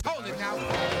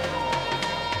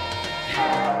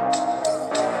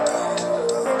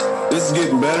This is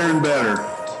getting better and better.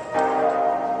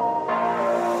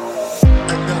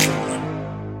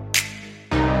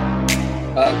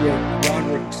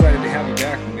 Ron, we're excited to have you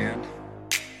back, man.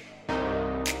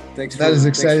 Thanks. Not as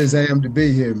excited as I am to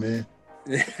be here, man.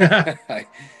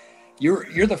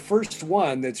 You're the first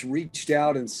one that's reached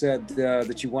out and said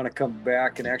that you want to come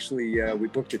back, and actually we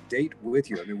booked a date with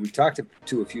you. I mean, we've talked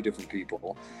to a few different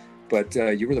people, but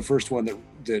you were the first one that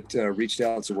reached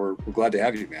out, so we're glad to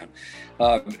have you, man.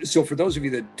 So for those of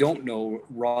you that don't know,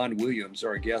 Ron Williams,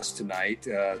 our guest tonight,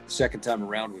 second time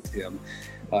around with him,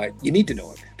 you need to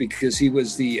know him because he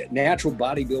was the natural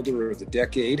bodybuilder of the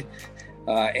decade.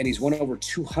 And he's won over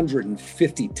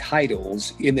 250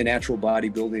 titles in the natural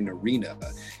bodybuilding arena,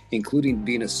 including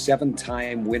being a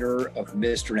 7-time winner of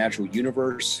Mr. Natural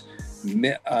Universe,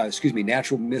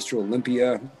 Natural Mr.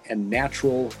 Olympia, and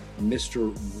Natural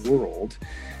Mr. World.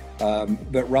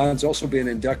 But Ron's also been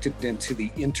inducted into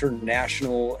the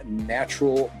International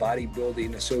Natural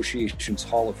Bodybuilding Association's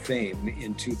Hall of Fame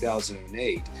in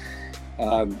 2008.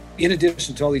 In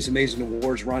addition to all these amazing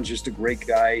awards, Ron's just a great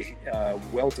guy,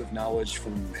 wealth of knowledge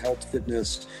from health,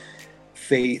 fitness,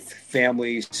 faith,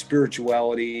 family,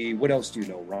 spirituality. What else do you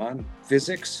know, Ron?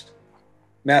 Physics?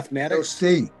 Mathematics?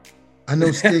 I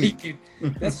know Steve.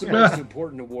 That's the most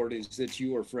important award, is that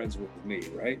you are friends with me,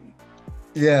 right?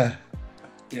 Yeah.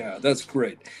 Yeah, that's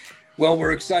great. Well,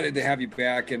 we're excited to have you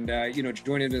back, and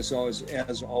joining us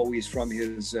as always from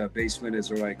his basement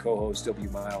is my co-host W.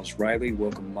 Miles Riley.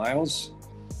 Welcome, Miles.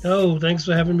 Oh, thanks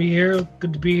for having me here.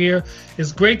 Good to be here.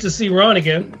 It's great to see Ron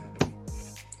again.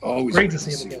 Always great to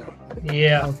see him again.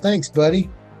 Yeah. Oh, thanks, buddy.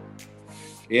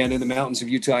 And in the mountains of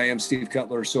Utah, I am Steve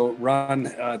Cutler. So, Ron,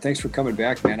 thanks for coming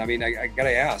back, man. I mean, I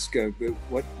gotta ask,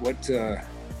 what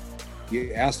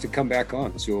you asked to come back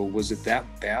on? So, was it that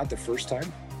bad the first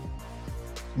time?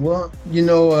 Well,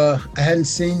 I hadn't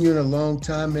seen you in a long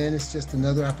time, man. It's just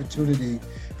another opportunity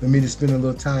for me to spend a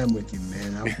little time with you,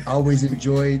 man. I always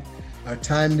enjoyed our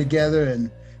time together, and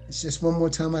it's just one more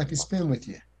time I can spend with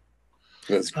you.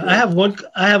 That's cool. I have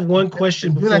one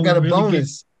question. Then I got a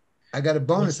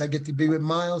bonus. I get to be with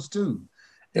Miles too.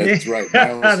 That's right.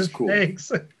 Miles is cool.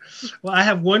 Thanks. Well, I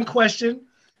have one question.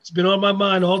 It's been on my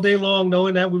mind all day long,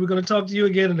 knowing that we were going to talk to you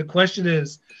again. And the question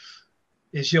is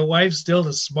your wife still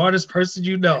the smartest person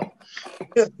you know?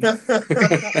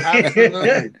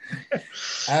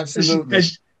 Absolutely.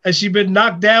 Has she been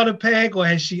knocked down a peg, or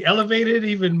has she elevated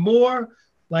even more?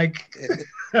 Like,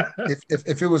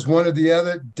 if it was one or the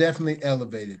other, definitely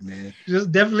elevated, man.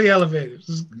 Just definitely elevated.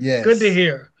 Yes. Good to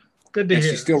hear. Good to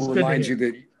hear. She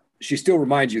still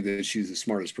reminds you that she's the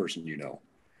smartest person you know.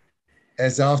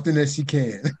 As often as she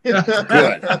can.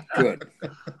 Good.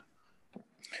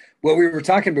 Well, we were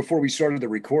talking before we started the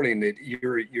recording that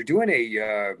you're doing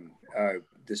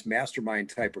this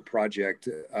mastermind type of project.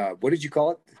 What did you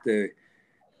call it?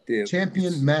 The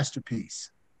Champion Masterpiece.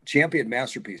 Champion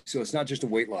Masterpiece. So it's not just a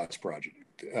weight loss project,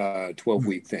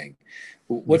 12-week thing.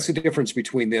 What's the difference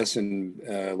between this and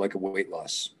like a weight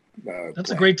loss?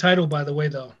 That's a great title, by the way,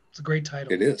 though. It's a great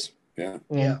title. It is. Yeah.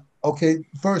 Yeah. Okay.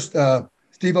 First,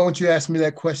 Steve, I want you to ask me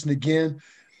that question again.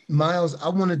 Miles, I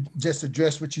want to just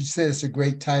address what you said. It's a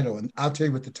great title, and I'll tell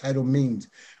you what the title means.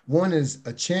 One is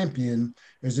a champion.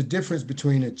 There's a difference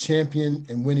between a champion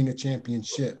and winning a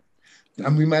championship.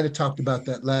 And we might have talked about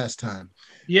that last time.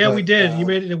 Yeah, we did.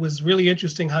 It was really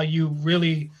interesting how you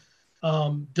really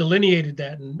delineated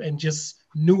that and just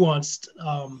nuanced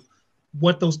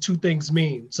what those two things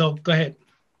mean. So go ahead.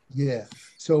 Yeah.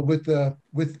 So with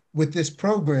this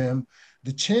program,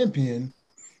 the champion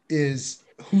is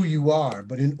who you are,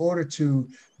 but in order to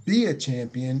be a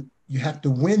champion, you have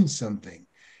to win something.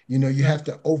 You have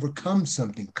to overcome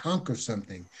something, conquer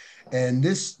something. And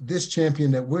this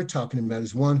champion that we're talking about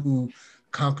is one who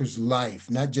conquers life,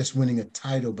 not just winning a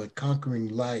title, but conquering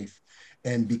life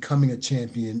and becoming a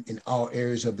champion in all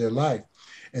areas of their life.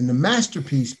 And the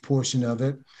masterpiece portion of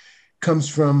it comes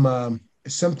from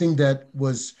something that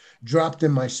was dropped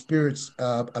in my spirits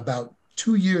about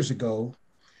 2 years ago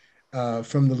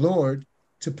from the Lord,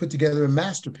 to put together a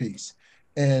masterpiece.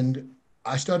 And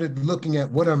I started looking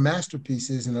at what are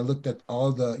masterpieces, and I looked at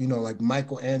all the, like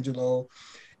Michelangelo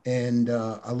and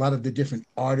a lot of the different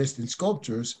artists and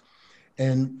sculptors,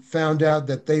 and found out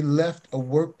that they left a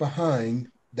work behind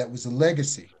that was a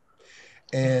legacy.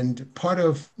 And part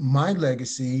of my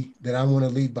legacy that I want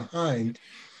to leave behind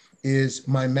is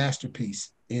my masterpiece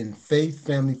in faith,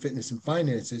 family, fitness, and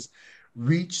finances,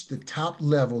 reach the top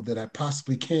level that I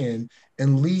possibly can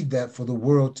and lead that for the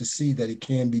world to see that it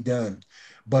can be done.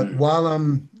 But while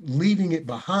I'm leaving it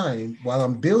behind, while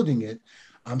I'm building it,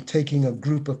 I'm taking a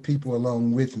group of people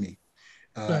along with me.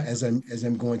 as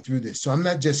I'm going through this. So I'm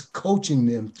not just coaching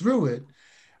them through it,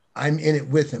 I'm in it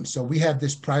with them. So we have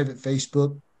this private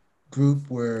Facebook group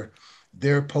where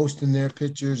they're posting their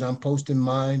pictures, I'm posting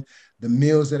mine, the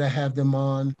meals that I have them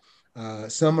on.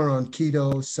 Some are on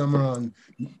keto, some are on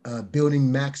building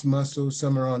max muscle,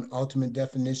 some are on ultimate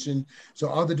definition. So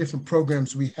all the different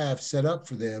programs we have set up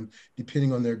for them,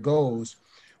 depending on their goals,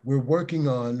 we're working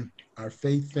on our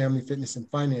faith, family, fitness, and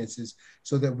finances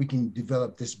so that we can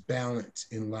develop this balance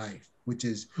in life, which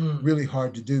is really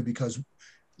hard to do, because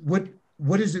what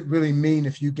does it really mean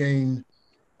if you gain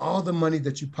all the money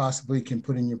that you possibly can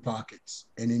put in your pockets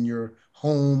and in your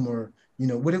home, or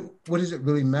what does it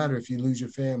really matter if you lose your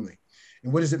family?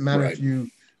 And what does it matter if you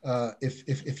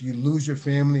if you lose your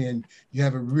family and you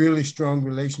have a really strong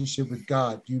relationship with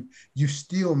God? You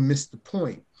still miss the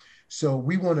point. So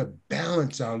we want to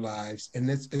balance our lives, and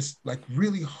it's like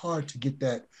really hard to get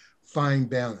that fine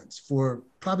balance. For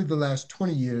probably the last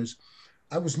 20 years,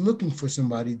 I was looking for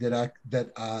somebody that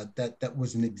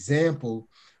was an example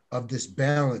of this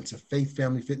balance of faith,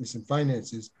 family, fitness, and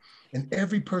finances. And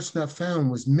every person I found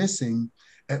was missing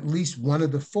at least one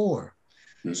of the four.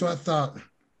 So I thought,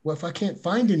 well, if I can't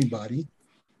find anybody,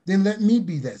 then let me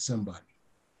be that somebody.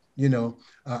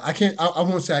 I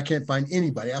won't say I can't find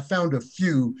anybody. I found a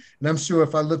few, and I'm sure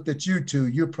if I looked at you two,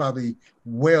 you're probably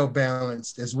well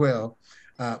balanced as well.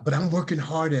 But I'm working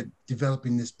hard at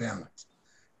developing this balance.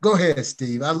 Go ahead,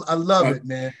 Steve. I love it,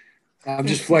 man. I'm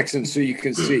just flexing so you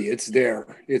can see it's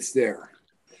there. It's there.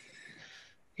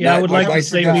 Yeah, I would like to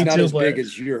say me not too, as but big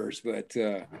as yours, but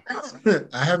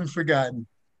I haven't forgotten.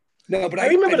 No, but I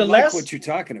remember the like last what you're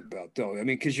talking about, though. I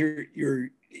mean, because you're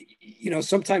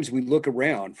sometimes we look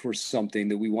around for something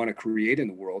that we want to create in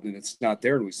the world, and it's not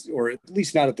there, or at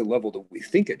least not at the level that we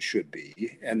think it should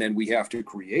be, and then we have to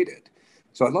create it.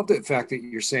 So I love the fact that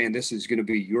you're saying this is going to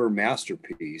be your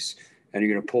masterpiece, and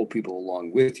you're going to pull people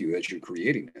along with you as you're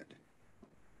creating it.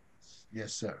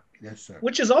 Yes, sir. Yes, sir.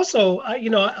 Which is also,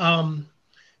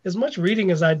 as much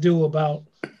reading as I do about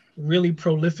really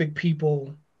prolific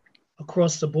people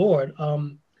across the board,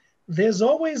 there's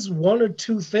always one or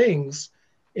two things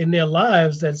in their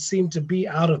lives that seem to be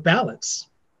out of balance,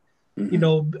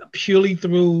 purely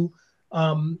through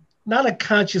not a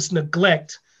conscious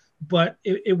neglect, but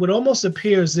it would almost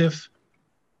appear as if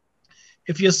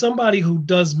you're somebody who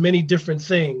does many different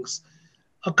things,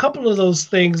 a couple of those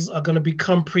things are going to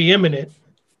become preeminent.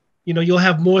 You'll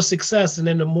have more success. And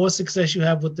then the more success you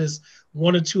have with this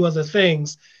one or two other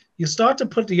things, you start to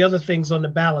put the other things on the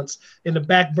balance in the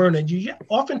back burner. And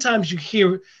oftentimes you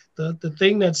hear the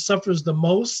thing that suffers the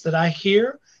most that I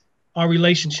hear are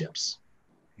relationships.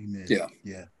 Amen.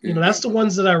 Yeah. That's the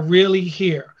ones that I really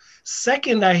hear.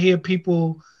 Second, I hear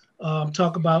people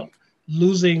talk about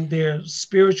losing their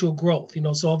spiritual growth.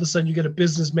 So all of a sudden you get a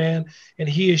businessman and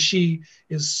he or she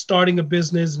is starting a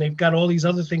business and they've got all these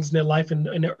other things in their life. And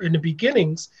in the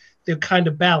beginnings, they're kind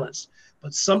of balanced,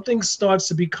 but something starts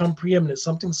to become preeminent.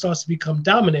 Something starts to become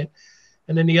dominant.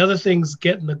 And then the other things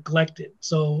get neglected.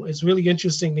 So it's really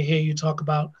interesting to hear you talk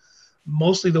about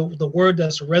mostly the word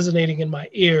that's resonating in my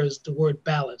ears, the word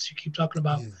balance. You keep talking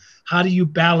about how do you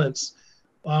balance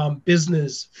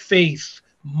business, faith,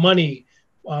 money,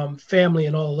 family,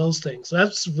 and all of those things. So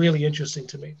that's really interesting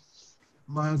to me.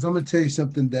 Miles, I'm going to tell you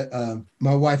something that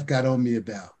my wife got on me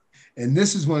about. And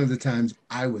this is one of the times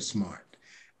I was smart.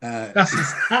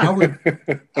 I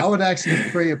would actually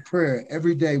pray a prayer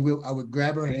every day. I would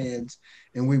grab her hands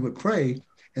and we would pray.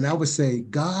 And I would say,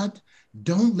 God,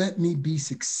 don't let me be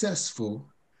successful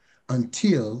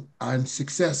until I'm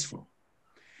successful.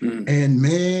 And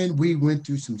man, we went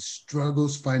through some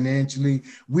struggles financially.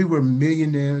 We were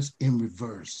millionaires in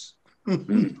reverse.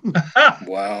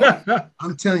 Wow.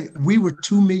 I'm telling you, we were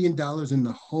 $2 million in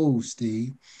the hole,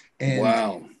 Steve. And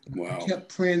wow. I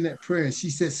kept praying that prayer. And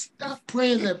she said, stop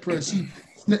praying that prayer.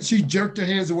 She jerked her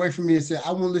hands away from me and said,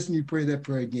 I won't listen to you pray that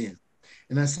prayer again.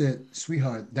 And I said,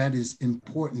 sweetheart, that is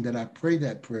important that I pray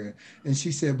that prayer. And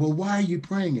she said, well, why are you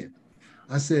praying it?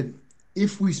 I said,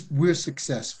 if we're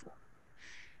successful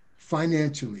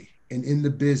financially and in the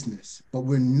business, but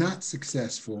we're not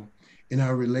successful in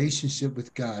our relationship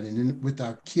with God and with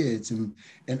our kids and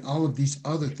all of these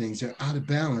other things that are out of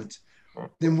balance,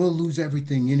 then we'll lose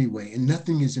everything anyway. And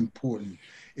nothing is important.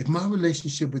 If my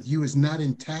relationship with you is not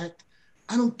intact,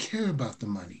 I don't care about the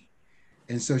money.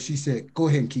 And so she said, go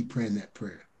ahead and keep praying that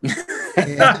prayer. And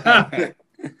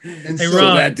hey, so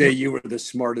Ron, that day you were the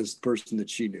smartest person that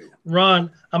she knew.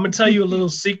 Ron, I'm going to tell you a little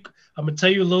secret. I'm going to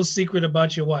tell you a little secret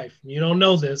about your wife. You don't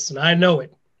know this, and I know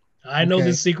it. I know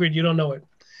this secret. You don't know it.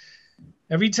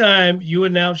 Every time you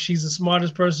announce she's the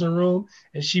smartest person in the room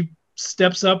and she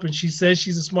steps up and she says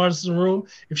she's the smartest in the room,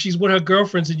 if she's with her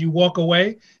girlfriends and you walk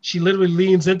away, she literally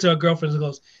leans into her girlfriends and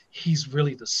goes, he's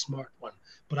really the smart one,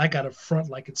 but I got to front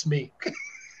like it's me.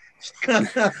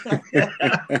 But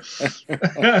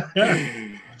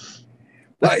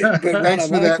Ron, Thanks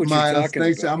for that, what Miles. you're talking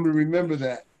Thanks. about. I'm going to remember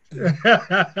that.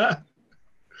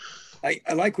 I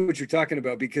like what you're talking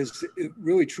about, because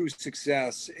really true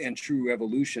success and true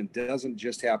evolution doesn't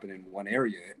just happen in one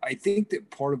area. I think that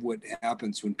part of what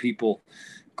happens when people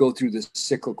go through this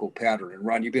cyclical pattern, and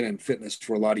Ron, you've been in fitness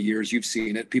for a lot of years, you've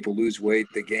seen it. People lose weight,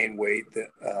 they gain weight, they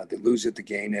lose it, they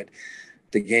gain it,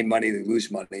 they gain money, they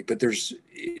lose money. But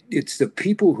it's the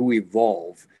people who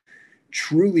evolve,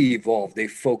 truly evolve. They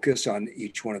focus on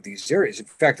each one of these areas. In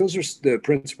fact, those are the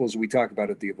principles we talk about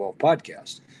at the Evolve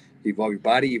podcast. Evolve your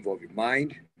body, evolve your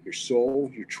mind, your soul,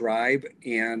 your tribe,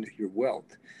 and your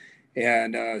wealth.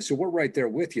 And so we're right there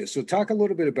with you. So talk a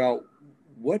little bit about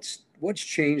what's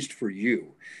changed for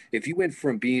you. If you went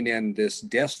from being in this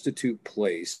destitute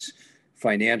place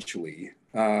financially,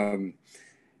 how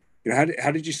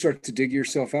did you start to dig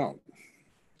yourself out?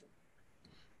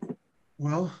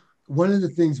 Well, one of the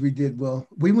things we did,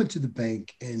 we went to the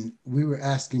bank and we were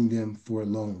asking them for a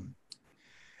loan.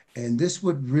 And this is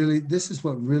what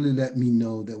really let me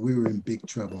know that we were in big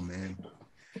trouble, man.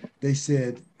 They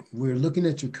said, we're looking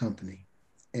at your company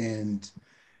and,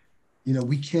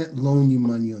 we can't loan you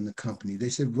money on the company. They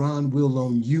said, Ron, we'll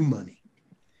loan you money,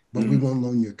 but we won't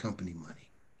loan your company money.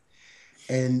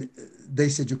 And they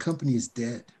said, your company is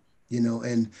dead,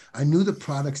 and I knew the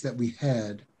products that we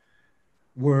had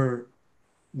were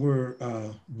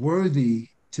worthy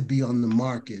to be on the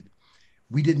market.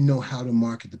 We didn't know how to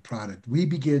market the product. We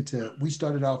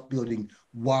started off building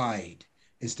wide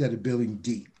instead of building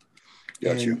deep.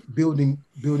 Gotcha. And building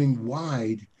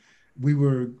wide, we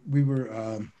were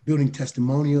building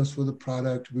testimonials for the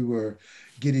product. We were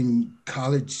getting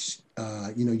college,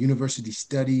 university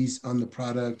studies on the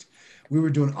product. We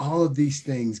were doing all of these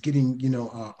things, getting,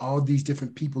 all these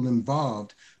different people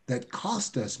involved that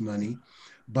cost us money,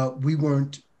 but we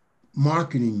weren't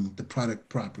marketing the product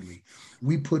properly.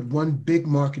 We put one big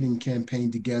marketing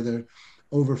campaign together,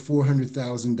 over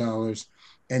 $400,000,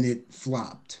 and it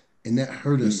flopped, and that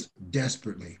hurt us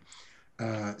desperately.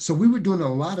 So we were doing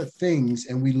a lot of things,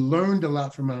 and we learned a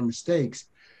lot from our mistakes.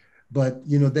 But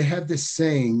they have this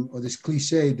saying or this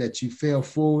cliche that you fail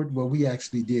forward. Well, we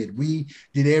actually did. We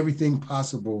did everything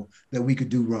possible that we could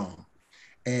do wrong,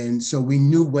 and so we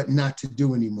knew what not to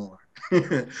do anymore.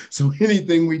 So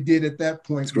anything we did at that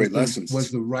point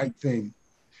was the right thing.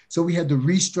 So we had to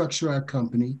restructure our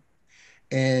company,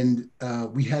 and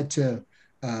we had to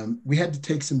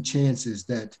take some chances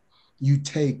that you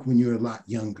take when you're a lot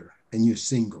younger and you're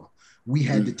single. We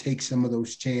had to take some of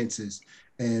those chances,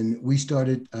 and we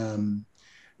started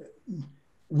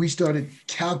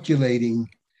calculating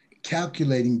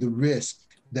the risk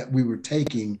that we were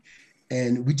taking.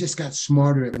 And we just got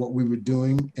smarter at what we were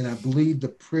doing. And I believe the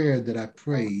prayer that I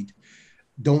prayed,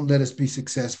 don't let us be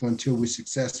successful until we're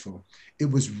successful. It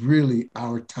was really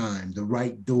our time. The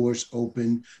right doors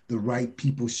opened, the right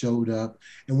people showed up.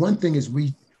 And one thing is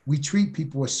we treat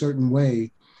people a certain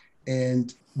way.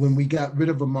 And when we got rid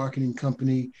of a marketing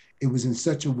company, it was in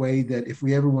such a way that if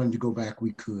we ever wanted to go back,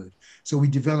 we could. So we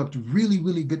developed really,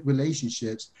 really good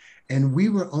relationships. And we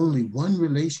were only one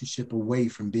relationship away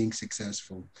from being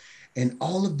successful. And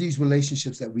all of these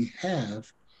relationships that we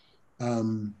have,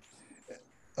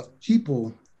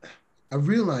 people, I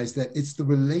realized that it's the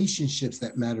relationships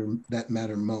that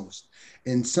matter most.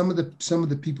 And some of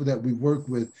the people that we work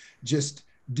with just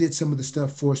did some of the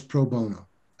stuff for us pro bono.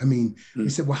 I mean, we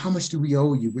said, well, how much do we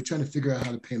owe you? We're trying to figure out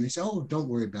how to pay them. They said, oh, don't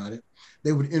worry about it.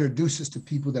 They would introduce us to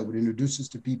people that would introduce us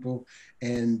to people.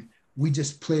 And we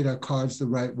just played our cards the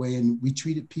right way, and we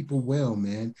treated people well,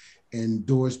 man. And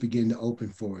doors began to open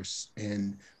for us,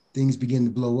 and things began to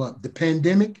blow up. The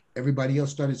pandemic, everybody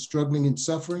else started struggling and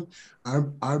suffering.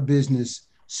 Our business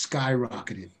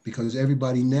skyrocketed because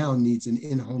everybody now needs an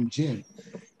in-home gym.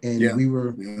 And we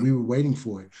were waiting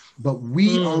for it. But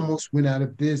we almost went out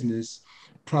of business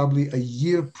probably a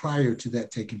year prior to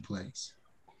that taking place.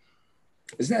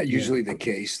 Isn't that usually the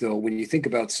case, though? When you think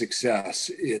about success,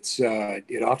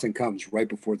 it often comes right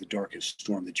before the darkest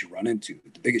storm that you run into,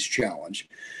 the biggest challenge.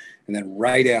 And then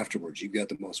right afterwards, you've got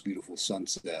the most beautiful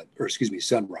sunrise that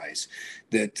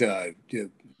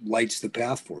lights the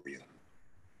path for you.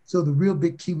 So the real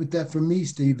big key with that for me,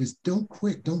 Steve, is don't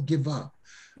quit. Don't give up.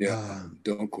 Yeah,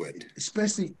 don't quit.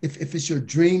 Especially if it's your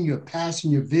dream, your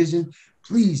passion, your vision,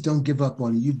 please don't give up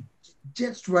on it. You're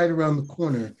just right around the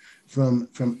corner from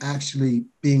actually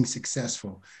being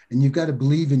successful. And you've got to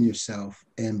believe in yourself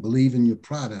and believe in your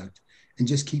product and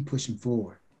just keep pushing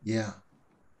forward. Yeah.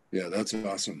 Yeah, that's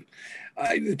awesome.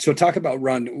 So talk about,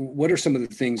 Ron, what are some of the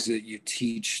things that you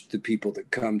teach the people that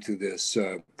come to this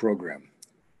program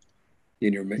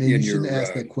in your, Man, you shouldn't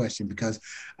ask that question, because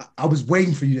I was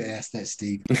waiting for you to ask that,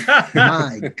 Steve.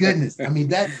 My goodness. I mean,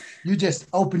 that you just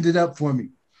opened it up for me.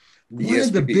 One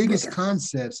of the biggest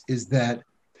concepts is that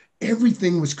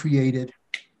everything was created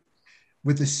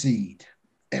with a seed.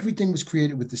 Everything was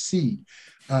created with the seed.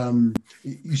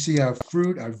 You see our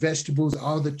fruit, our vegetables,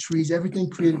 all the trees, everything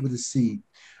created with a seed.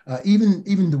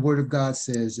 Even the word of God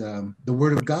says the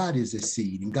word of God is a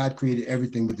seed, and God created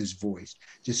everything with his voice,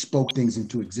 just spoke things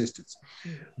into existence.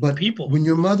 But when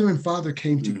your mother and father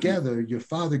came together, your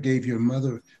father gave your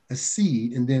mother a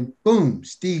seed, and then boom,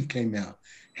 Steve came out.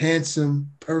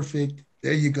 Handsome, perfect.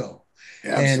 There you go.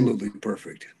 Absolutely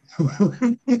perfect.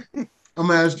 I'm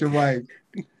gonna ask your wife,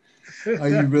 are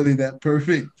you really that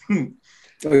perfect?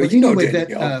 Oh, you know,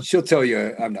 Danielle, she'll tell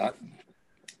you I'm not.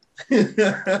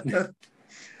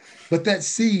 But that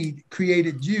seed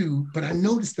created you. But I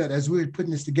noticed that as we were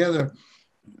putting this together,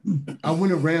 I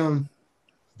went around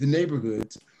the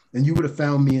neighborhoods, and you would have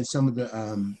found me in some of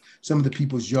the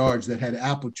people's yards that had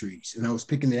apple trees, and I was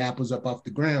picking the apples up off the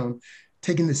ground,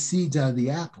 taking the seeds out of the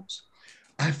apples.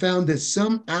 I found that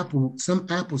some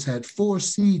apples had 4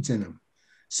 seeds in them.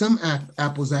 Some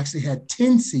apples actually had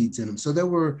 10 seeds in them. So there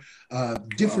were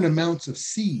different amounts of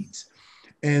seeds.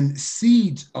 And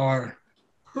seeds are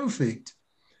perfect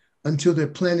until they're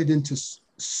planted into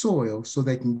soil so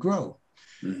they can grow.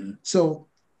 So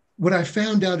what I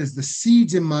found out is the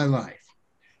seeds in my life,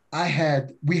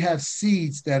 we have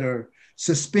seeds that are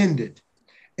suspended.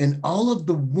 And all of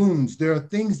the wounds, there are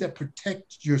things that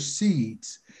protect your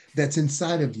seeds that's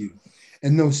inside of you.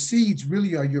 And those seeds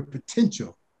really are your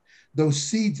potential. Those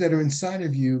seeds that are inside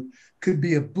of you could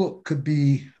be a book, could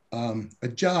be a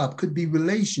job, could be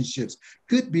relationships,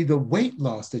 could be the weight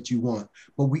loss that you want.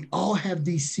 But we all have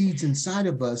these seeds inside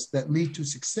of us that lead to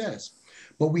success.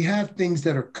 But we have things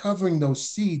that are covering those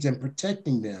seeds and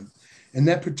protecting them. And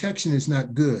that protection is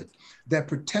not good. That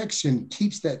protection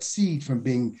keeps that seed from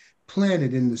being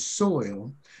planted in the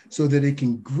soil so that it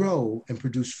can grow and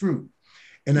produce fruit.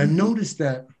 And I noticed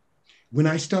that when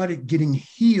I started getting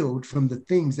healed from the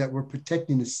things that were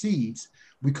protecting the seeds,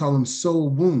 we call them soul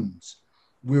wounds.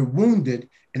 We're wounded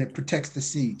and it protects the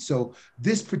seed. So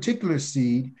this particular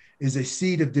seed is a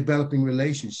seed of developing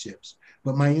relationships,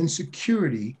 but my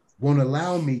insecurity won't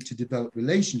allow me to develop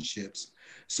relationships.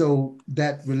 So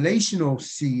that relational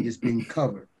seed is being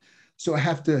covered. So I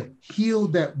have to heal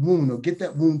that wound or get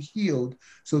that wound healed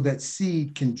so that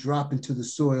seed can drop into the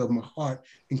soil of my heart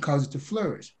and cause it to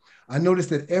flourish. I noticed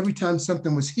that every time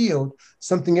something was healed,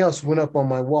 something else went up on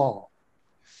my wall.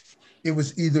 It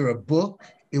was either a book,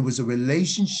 it was a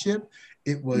relationship,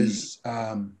 it was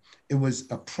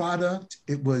a product,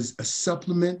 it was a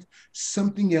supplement,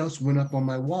 something else went up on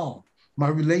my wall. My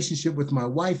relationship with my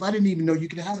wife, I didn't even know you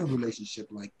could have a relationship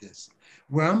like this.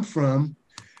 Where I'm from,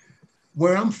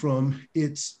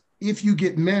 it's if you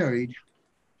get married,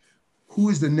 who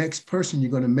is the next person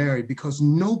you're going to marry? Because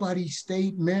nobody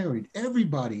stayed married.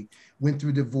 Everybody went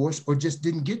through divorce or just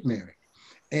didn't get married.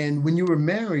 And when you were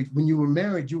married,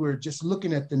 you were just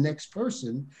looking at the next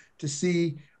person to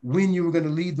see when you were going to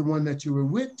leave the one that you were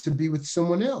with to be with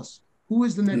someone else. Who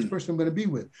is the next person I'm going to be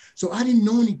with? So I didn't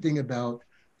know anything about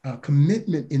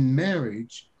commitment in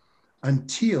marriage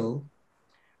until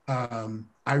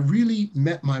I really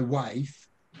met my wife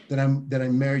that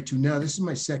I'm married to now. This is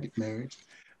my second marriage.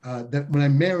 That when I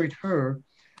married her,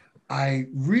 I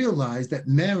realized that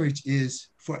marriage is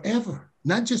forever,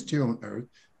 not just here on earth,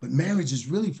 but marriage is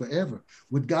really forever.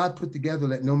 What God put together,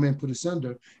 let no man put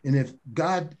asunder. And if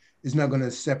God is not going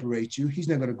to separate you, he's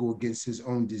not going to go against his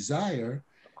own desire.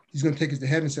 He's going to take us to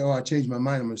heaven and say, oh, I changed my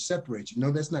mind, I'm going to separate you.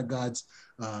 No, that's not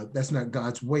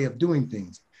God's way of doing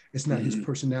things. It's not his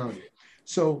personality.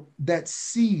 So that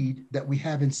seed that we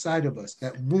have inside of us,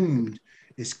 that wound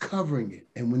is covering it.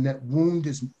 And when that wound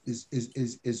is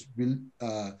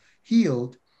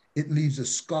healed, it leaves a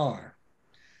scar.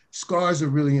 Scars are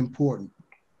really important.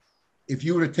 If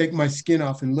you were to take my skin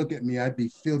off and look at me, I'd be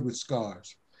filled with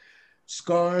scars.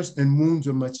 Scars and wounds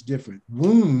are much different.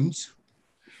 Wounds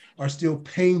are still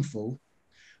painful.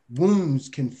 Wounds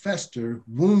can fester,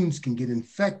 wounds can get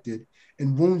infected,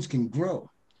 and wounds can grow.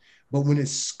 But when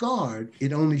it's scarred,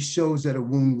 it only shows that a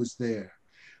wound was there.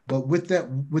 But with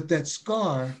that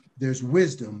scar, there's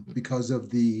wisdom because of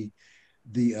the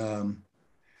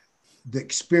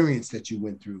experience that you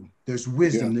went through. There's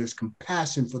wisdom, there's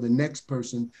compassion for the next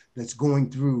person that's going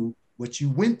through what you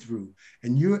went through,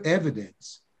 and you're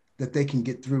evidence that they can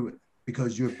get through it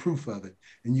because you're proof of it.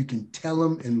 And you can tell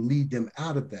them and lead them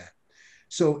out of that.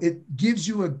 So it gives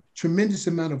you a tremendous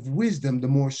amount of wisdom the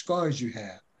more scars you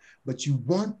have. But you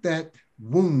want that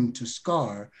wound to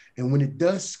scar. And when it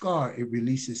does scar, it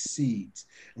releases seeds.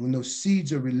 And when those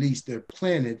seeds are released, they're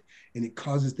planted, and it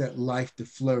causes that life to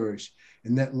flourish.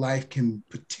 And that life can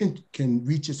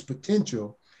reach its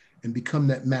potential and become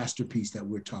that masterpiece that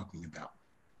we're talking about.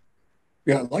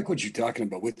 Yeah, I like what you're talking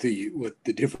about with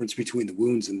the difference between the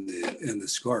wounds and the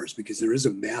scars, because there is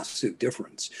a massive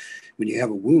difference. When you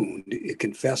have a wound, it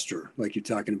can fester, like you're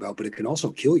talking about, but it can also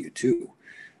kill you too.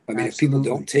 I mean, Absolutely. If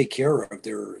people don't take care of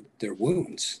their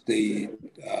wounds, they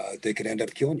could end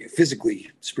up killing you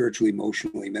physically, spiritually,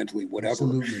 emotionally, mentally, whatever.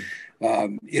 Absolutely.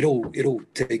 It'll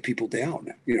take people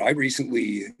down. You know, I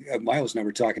recently, Miles and I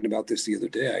were talking about this the other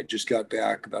day. I just got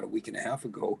back about a week and a half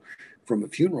ago from a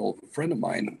funeral of a friend of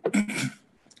mine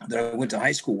that I went to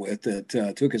high school with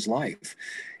that took his life.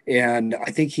 And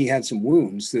I think he had some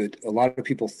wounds that a lot of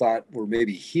people thought were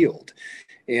maybe healed.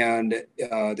 And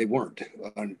they weren't,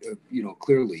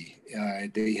 clearly.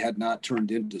 They had not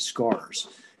turned into scars.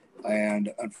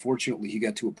 And unfortunately, he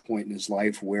got to a point in his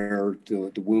life where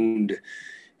the wound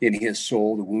in his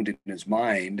soul, the wound in his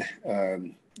mind,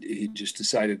 he just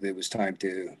decided that it was time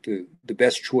the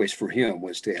best choice for him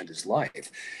was to end his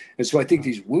life. And so I think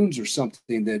these wounds are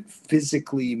something that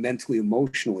physically, mentally,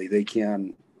 emotionally, they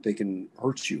can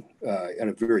hurt you at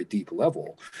a very deep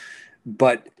level.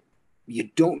 But you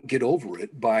don't get over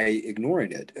it by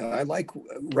ignoring it. I like,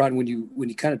 Ron, when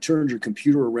you kind of turned your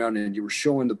computer around and you were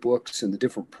showing the books and the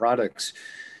different products.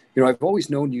 You know, I've always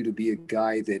known you to be a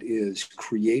guy that is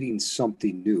creating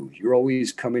something new. You're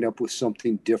always coming up with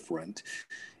something different.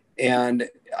 And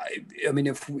I mean,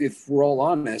 if we're all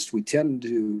honest, we tend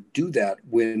to do that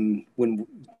when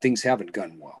things haven't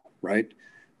gone well, right?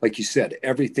 Like you said,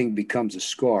 everything becomes a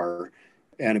scar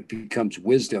and it becomes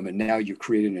wisdom. And now you're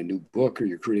creating a new book or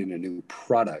you're creating a new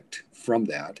product from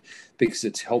that because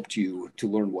it's helped you to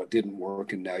learn what didn't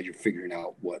work. And now you're figuring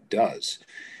out what does.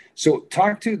 So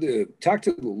talk to the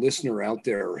listener out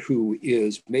there who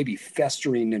is maybe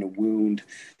festering in a wound.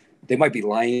 They might be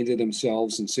lying to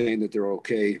themselves and saying that they're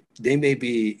okay. They may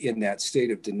be in that state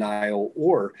of denial,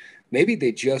 or maybe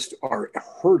they just are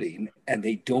hurting and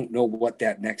they don't know what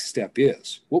that next step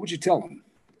is. What would you tell them?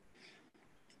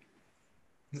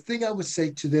 The thing I would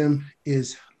say to them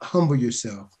is humble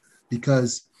yourself,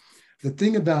 because the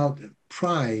thing about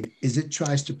pride is it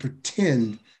tries to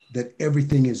pretend that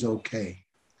everything is okay.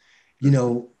 You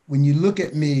know, when you look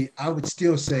at me, I would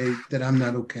still say that I'm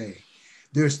not okay.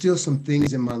 There are still some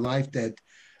things in my life that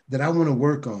I want to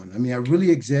work on. I mean, I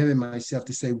really examine myself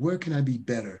to say, where can I be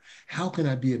better? How can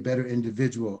I be a better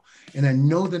individual? And I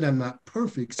know that I'm not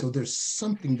perfect, so there's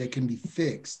something that can be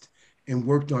fixed and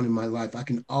worked on in my life. I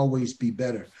can always be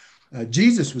better.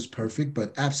 Jesus was perfect,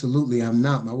 but absolutely I'm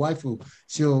not. My wife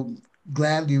she'll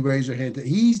gladly raise her hand.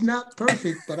 He's not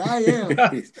perfect, but I am.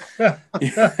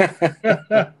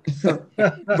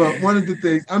 But one of the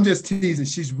things, I'm just teasing,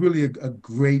 she's really a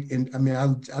great, and I mean,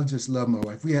 I just love my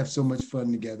wife. We have so much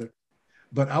fun together.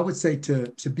 But I would say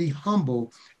to be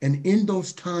humble, and in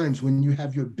those times when you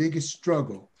have your biggest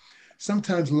struggle,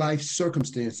 sometimes life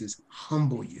circumstances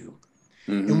humble you.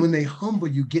 Mm-hmm. And when they humble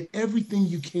you, get everything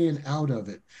you can out of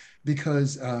it.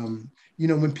 Because,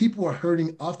 when people are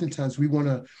hurting, oftentimes we want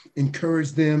to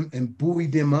encourage them and buoy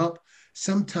them up.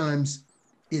 Sometimes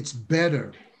it's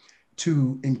better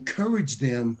to encourage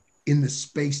them in the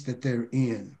space that they're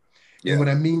in. Yeah. And what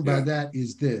I mean by that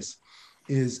is this,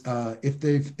 is if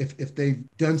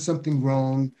they've done something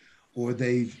wrong or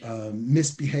they've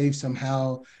misbehaved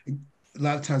somehow, a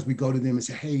lot of times we go to them and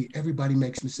say, hey, everybody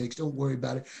makes mistakes. Don't worry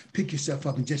about it. Pick yourself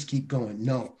up and just keep going.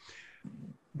 No.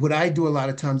 What I do a lot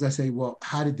of times, I say, well,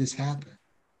 how did this happen?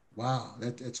 Wow,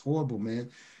 that's horrible, man.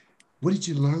 What did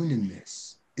you learn in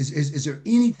this? Is there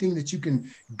anything that you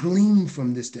can glean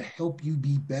from this to help you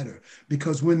be better?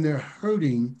 Because when they're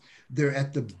hurting, they're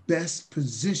at the best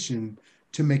position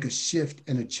to make a shift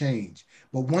and a change.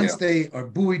 But once they are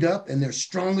buoyed up and they're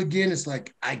strong again, it's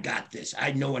like, I got this.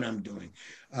 I know what I'm doing.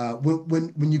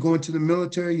 When you go into the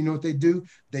military, you know what they do?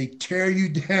 They tear you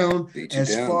down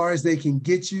as far as they can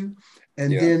get you.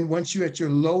 And then once you're at your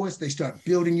lowest, they start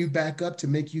building you back up to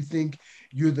make you think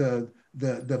you're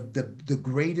the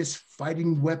greatest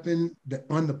fighting weapon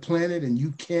on the planet and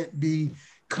you can't be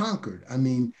conquered. I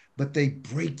mean, but they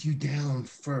break you down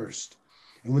first.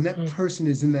 And when that person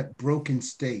is in that broken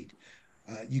state,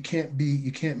 you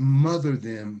can't mother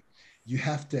them. You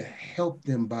have to help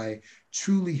them by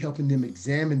truly helping them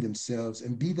examine themselves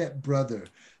and be that brother,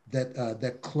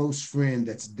 that close friend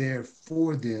that's there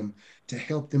for them to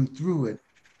help them through it.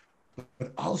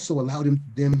 but also allow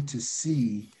them to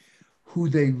see who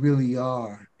they really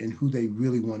are and who they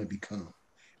really want to become,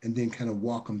 and then kind of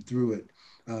walk them through it.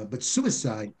 But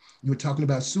suicide, you were talking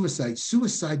about suicide.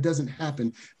 Suicide doesn't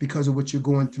happen because of what you're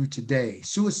going through today.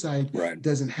 Suicide Right.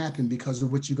 doesn't happen because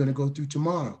of what you're going to go through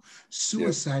tomorrow.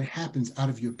 Suicide happens out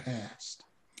of your past.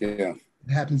 Yeah.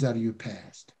 It happens out of your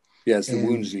past. Yeah, it's the And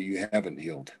wounds that you haven't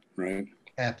healed, right?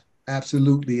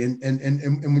 absolutely. And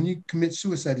when you commit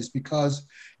suicide, it's because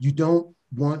you don't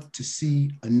want to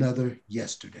see another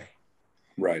yesterday.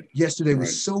 Right. Yesterday Right.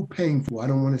 was so painful. I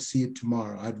don't want to see it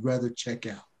tomorrow. I'd rather check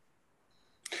out.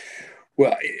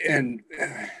 Well, and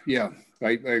yeah,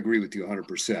 I agree with you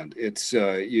 100%. It's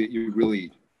you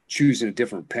really choosing a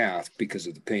different path because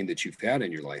of the pain that you've had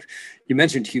in your life. You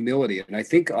mentioned humility, and I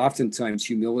think oftentimes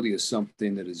humility is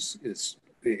something that is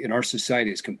in our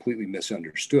society is completely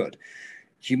misunderstood.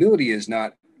 Humility is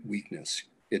not weakness.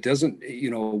 It doesn't,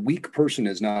 a weak person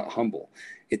is not humble.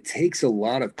 It takes a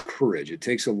lot of courage. It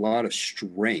takes a lot of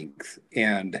strength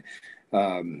and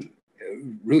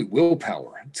really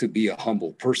willpower to be a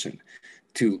humble person,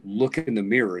 to look in the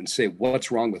mirror and say,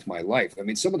 what's wrong with my life? I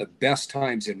mean, some of the best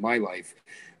times in my life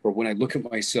are when I look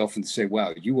at myself and say,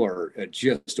 wow, you are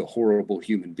just a horrible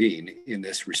human being in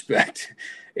this respect.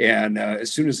 And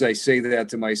as soon as I say that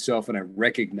to myself and I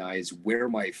recognize where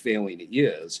my failing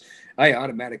is, I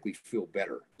automatically feel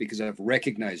better because I've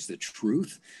recognized the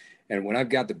truth. And when I've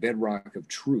got the bedrock of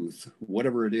truth,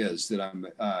 whatever it is that I'm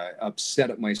upset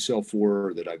at myself for,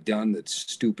 or that I've done that's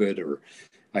stupid, or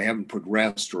I haven't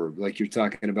progressed, or like you're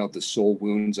talking about the soul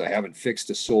wounds, I haven't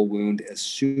fixed a soul wound. As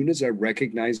soon as I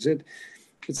recognize it,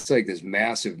 it's like this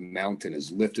massive mountain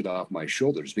is lifted off my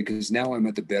shoulders because now I'm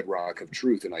at the bedrock of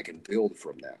truth and I can build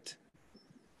from that.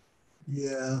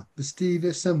 Yeah, but Steve,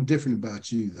 there's something different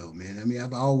about you, though, man. I mean,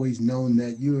 I've always known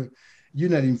that you're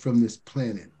not even from this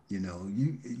planet. We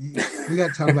got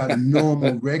to talk about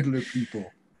normal, regular people.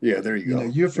 Yeah, there you go.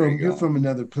 You're from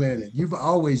another planet. You've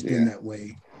always been that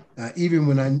way. Even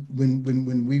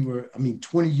when we were,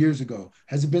 20 years ago.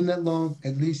 Has it been that long?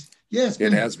 At least, yes.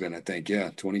 It has been, I think. Yeah,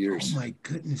 20 years. Oh my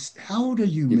goodness! How old are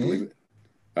you, Can you man? believe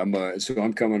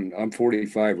it? I'm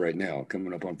 45 right now,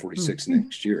 coming up on 46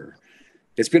 next year.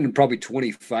 It's been probably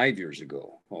 25 years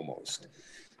ago, almost,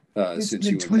 since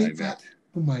you and I met.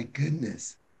 Oh my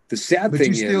goodness! The sad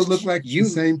thing is, you still look like the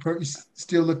same person. You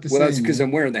still look the same. Well, that's because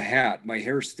I'm wearing the hat. My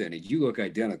hair's thinning. You look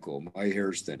identical. My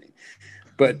hair's thinning.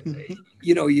 But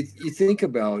you think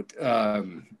about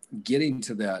getting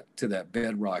to that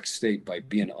bedrock state by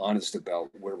being honest about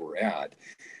where we're at.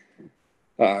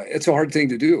 It's a hard thing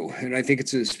to do, and I think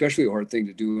it's especially a hard thing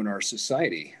to do in our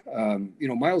society.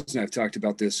 Miles and I have talked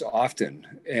about this often,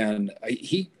 and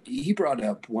he brought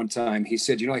up one time. He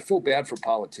said, I feel bad for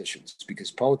politicians because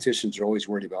politicians are always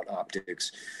worried about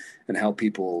optics and how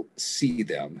people see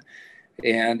them.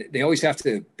 And they always have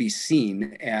to be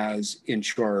seen as in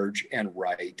charge and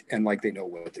right and like they know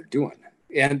what they're doing.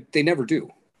 And they never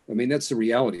do. I mean, that's the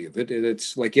reality of it.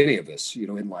 It's like any of us,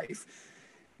 in life.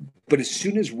 But as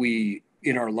soon as we,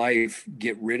 in our life,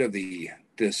 get rid of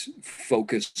this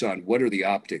focus on what are the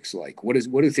optics like, what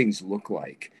do things look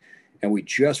like, and we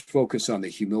just focus on the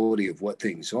humility of what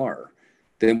things are,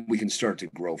 then we can start to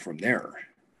grow from there.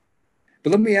 But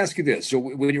let me ask you this. So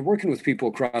when you're working with people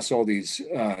across all these,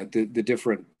 the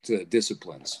different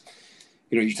disciplines,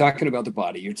 you're talking about the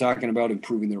body, you're talking about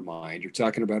improving their mind, you're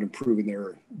talking about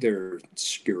improving their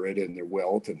spirit and their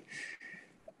wealth. And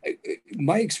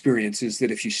my experience is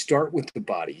that if you start with the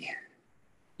body,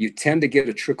 you tend to get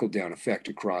a trickle down effect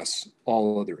across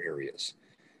all other areas.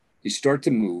 You start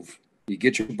to move, you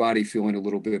get your body feeling a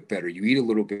little bit better, you eat a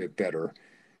little bit better.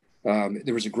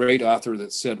 There was a great author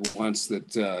that said once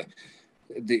that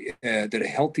that a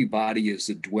healthy body is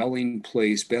the dwelling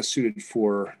place best suited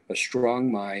for a strong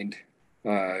mind,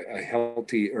 a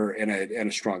healthy and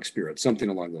a strong spirit, something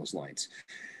along those lines.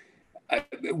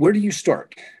 Where do you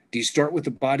start? Do you start with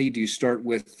the body? Do you start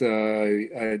with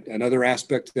another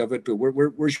aspect of it? But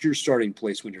where's your starting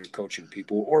place when you're coaching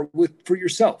people, or for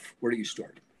yourself? Where do you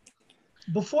start?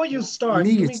 Before you start,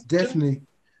 me, it's definitely.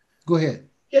 Go ahead.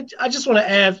 Yeah, I just want to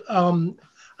add. I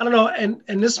don't know,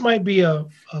 and this might be a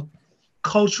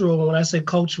cultural. When I say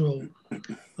cultural,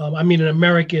 I mean an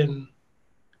American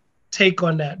take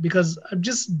on that, because I'm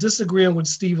just disagreeing with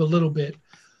Steve a little bit,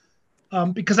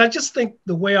 because I just think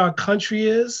the way our country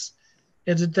is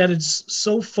that it's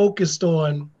so focused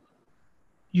on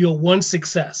your one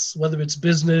success, whether it's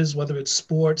business, whether it's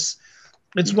sports.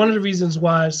 It's one of the reasons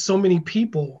why so many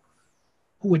people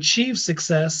who achieve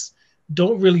success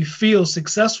don't really feel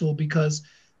successful, because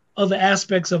other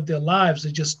aspects of their lives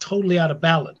are just totally out of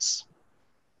balance.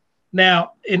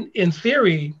 Now, in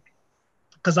theory,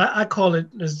 because I call it,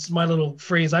 it's my little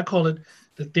phrase, I call it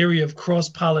the theory of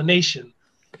cross-pollination.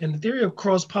 And the theory of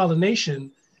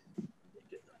cross-pollination,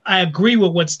 I agree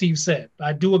with what Steve said.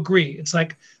 I do agree. It's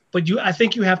like, but I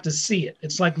think you have to see it.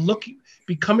 It's like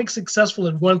becoming successful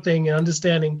at one thing and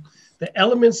understanding the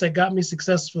elements that got me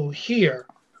successful here,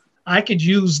 I could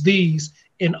use these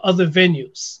in other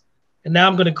venues. And now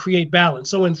I'm going to create balance.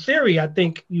 So in theory, I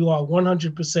think you are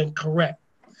 100% correct.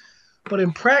 But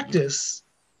in practice,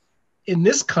 in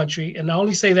this country, and I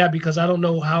only say that because I don't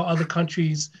know how other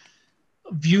countries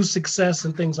view success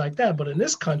and things like that, but in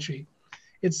this country,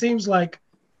 it seems like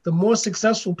the more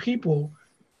successful people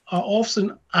are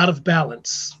often out of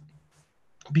balance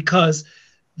because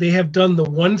they have done the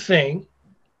one thing.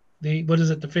 What is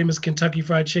it? The famous Kentucky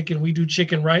Fried Chicken, we do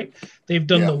chicken right. They've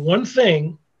done the one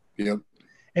thing. Yep.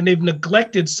 And they've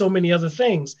neglected so many other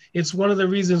things. It's one of the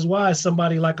reasons why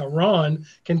somebody like Iran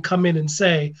can come in and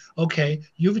say, okay,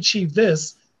 you've achieved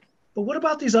this, but what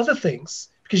about these other things?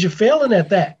 Because you're failing at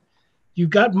that. You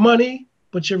got money,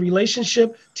 but your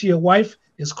relationship to your wife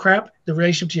is crap. The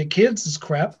relationship to your kids is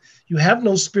crap. You have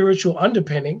no spiritual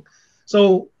underpinning.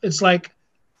 So it's like,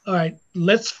 all right,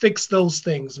 let's fix those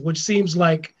things, which seems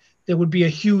like there would be a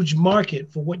huge market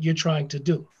for what you're trying to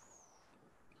do.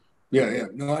 Yeah.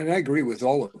 No, and I agree with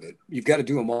all of it. You've got to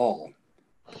do them all.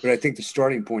 But I think the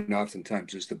starting point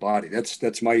oftentimes is the body. That's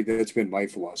been my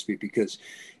philosophy, because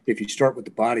if you start with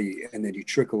the body and then you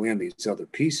trickle in these other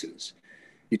pieces,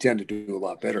 you tend to do a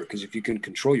lot better, because if you can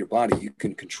control your body, you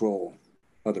can control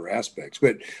other aspects.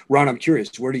 But Ron, I'm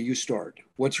curious, where do you start?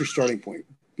 What's your starting point?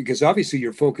 Because obviously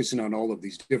you're focusing on all of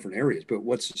these different areas, but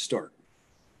what's the start?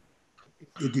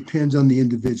 It depends on the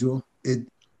individual.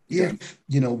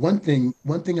 One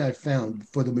thing I found,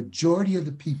 for the majority of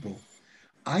the people,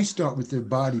 I start with their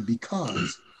body,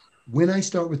 because when I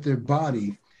start with their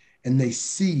body and they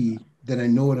see that I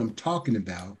know what I'm talking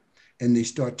about, and they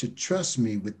start to trust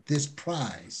me with this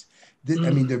prize,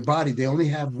 their body, they only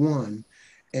have one.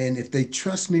 And if they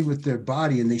trust me with their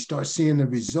body and they start seeing the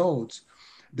results,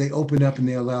 they open up and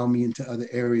they allow me into other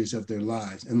areas of their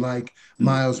lives. And like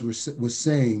Miles was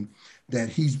saying, that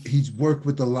he's worked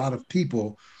with a lot of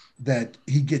people, that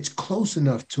he gets close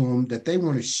enough to them that they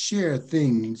want to share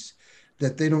things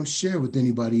that they don't share with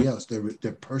anybody else,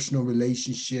 their personal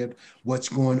relationship, what's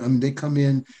going on. I mean, they come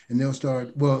in and they'll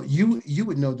start, well, you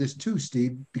would know this too,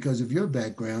 Steve, because of your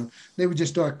background. They would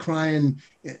just start crying.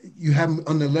 You have them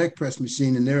on the leg press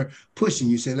machine and they're pushing.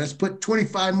 You say, let's put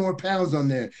 25 more pounds on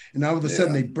there. And all of a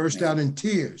sudden they burst out in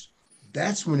tears.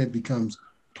 That's when it becomes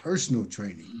personal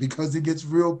training, because it gets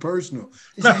real personal.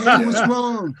 They say, hey, what's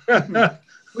wrong?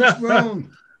 What's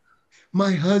wrong?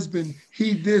 My husband,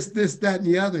 he this, that, and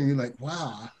the other. And you're like,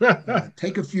 wow,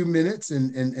 take a few minutes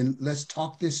and let's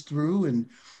talk this through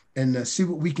and see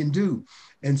what we can do.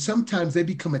 And sometimes they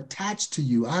become attached to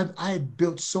you. I had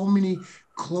built so many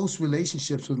close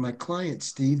relationships with my clients,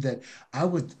 Steve, that I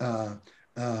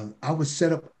would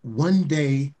set up one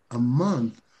day a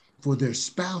month for their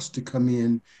spouse to come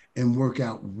in and work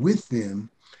out with them,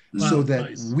 so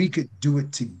that we could do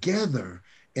it together.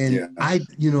 And I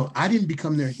didn't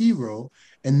become their hero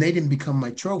and they didn't become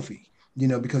my trophy,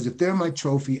 because if they're my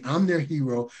trophy, I'm their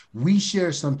hero. We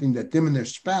share something that them and their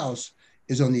spouse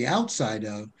is on the outside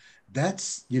of.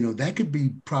 That's, that could be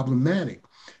problematic.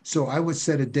 So I would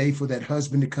set a day for that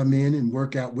husband to come in and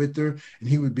work out with her. And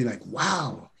he would be like,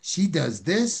 wow, she does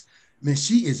this. Man,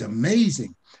 she is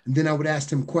amazing. And then I would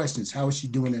ask him questions. How is she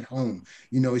doing at home?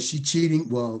 Is she cheating?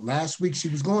 Well, last week she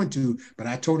was going to, but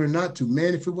I told her not to.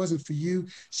 Man, if it wasn't for you,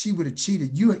 she would have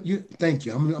cheated. Thank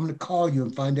you. I'm going to call you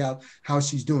and find out how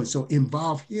she's doing. So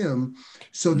involve him,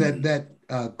 so that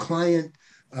client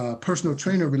personal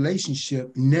trainer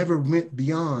relationship never went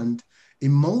beyond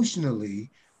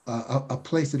emotionally a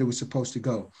place that it was supposed to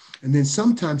go. And then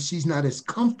sometimes she's not as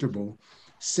comfortable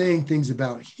saying things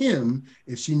about him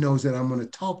if she knows that I'm going to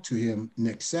talk to him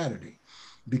next Saturday,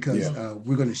 because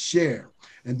we're going to share.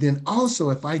 And then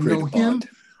also, if I know him,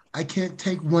 I can't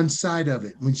take one side of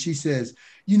it. When she says,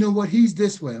 you know what, he's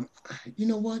this way. You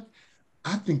know what?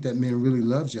 I think that man really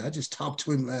loves you. I just talked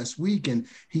to him last week and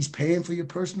he's paying for your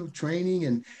personal training.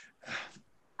 And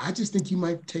I just think you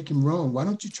might take him wrong. Why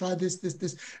don't you try this,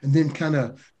 and then kind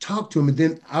of talk to him. And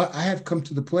then I have come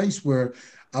to the place where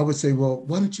I would say, well,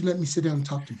 why don't you let me sit down and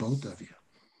talk to both of you?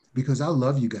 Because I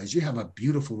love you guys. You have a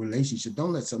beautiful relationship.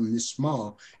 Don't let something this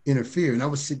small interfere. And I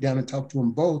would sit down and talk to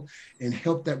them both and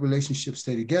help that relationship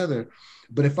stay together.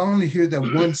 But if I only hear that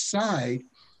one side,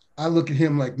 I look at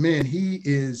him like, man, he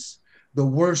is the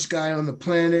worst guy on the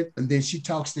planet. And then she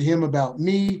talks to him about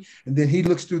me. And then he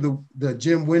looks through the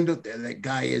gym window. There that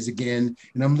guy is again.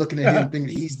 And I'm looking at him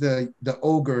thinking he's the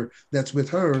ogre that's with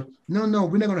her. No,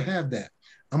 we're not going to have that.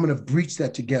 I'm going to breach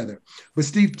that together. But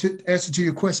Steve, to answer to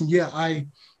your question, yeah,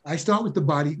 I start with the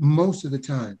body most of the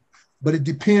time, but it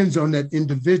depends on that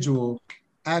individual.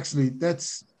 Actually,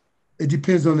 it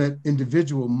depends on that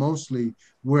individual mostly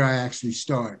where I actually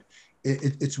start.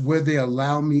 It's where they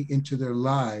allow me into their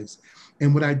lives.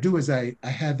 And what I do is I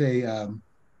have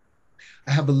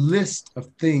a list of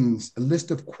things, a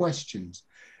list of questions,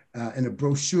 and a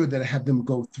brochure that I have them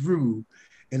go through,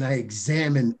 and I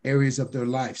examine areas of their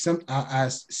life. I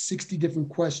ask 60 different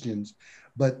questions,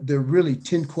 but they're really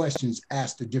 10 questions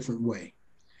asked a different way.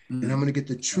 And I'm going to get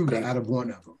the truth out of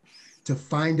one of them to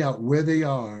find out where they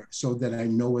are so that I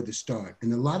know where to start.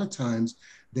 And a lot of times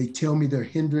they tell me their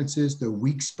hindrances, their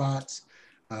weak spots.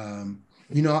 I'll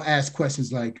ask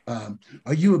questions like,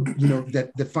 are you,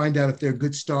 that find out if they're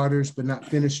good starters, but not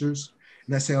finishers?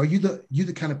 And I say, are you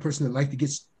the kind of person that like to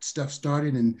get stuff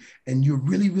started and you're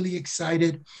really, really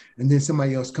excited? And then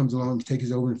somebody else comes along to take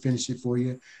it over and finish it for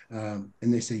you. And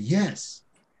they say, yes.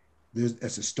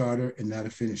 That's a starter and not a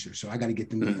finisher. So I got to get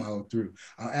them to follow through.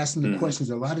 I'll ask them the questions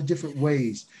a lot of different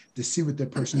ways to see what their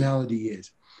personality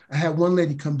is. I had one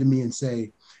lady come to me and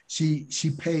say she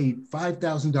paid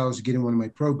 $5,000 to get in one of my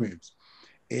programs.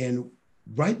 And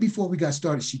right before we got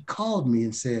started, she called me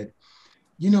and said,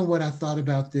 you know what, I thought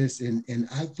about this and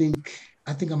I think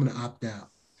I'm going to opt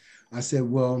out. I said,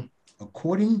 well,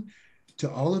 according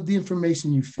to all of the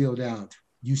information you filled out,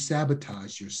 you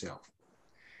sabotage yourself.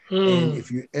 And if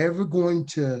you're ever going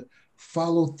to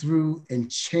follow through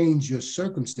and change your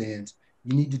circumstance,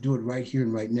 you need to do it right here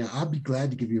and right now. I'll be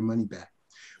glad to give you your money back.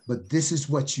 But this is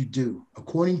what you do.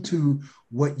 According to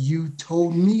what you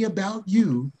told me about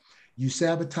you, you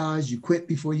sabotage, you quit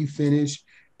before you finish.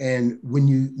 And when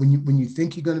you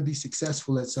think you're going to be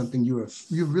successful at something, you're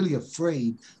really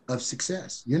afraid of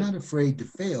success. You're not afraid to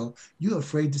fail. You're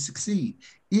afraid to succeed.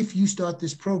 If you start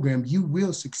this program, you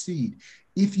will succeed.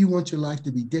 If you want your life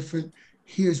to be different,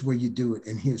 here's where you do it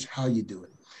and here's how you do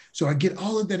it. So I get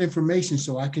all of that information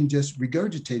so I can just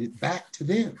regurgitate it back to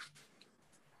them.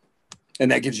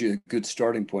 And that gives you a good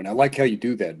starting point. I like how you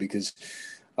do that because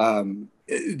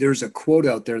there's a quote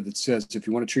out there that says, if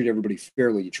you want to treat everybody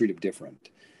fairly, you treat them different,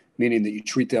 meaning that you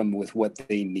treat them with what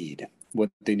they need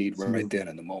right then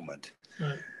in the moment.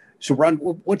 Right. So Ron,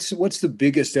 what's the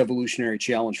biggest evolutionary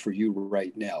challenge for you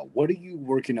right now? What are you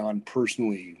working on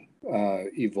personally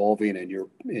evolving in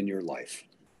your life?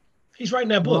 He's writing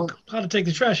that book, How to Take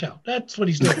the Trash Out. That's what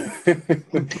he's doing.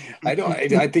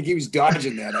 I think he was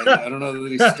dodging that. I don't know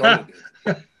that he started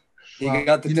it. He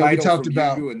got the title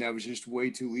from you, and that was just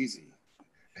way too easy.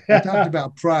 We talked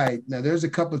about pride. Now, there's a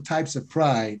couple of types of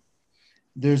pride.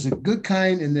 There's a good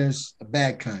kind and there's a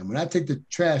bad kind. When I take the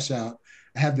trash out,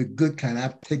 I have the good kind.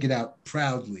 I take it out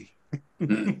proudly.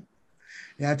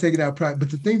 Yeah, I take it out proud.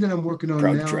 But the thing that I'm working on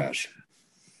proud now, trash.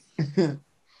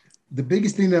 The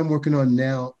biggest thing that I'm working on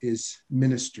now is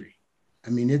ministry. I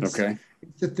mean, it's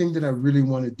the thing that I really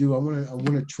want to do. I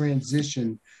want to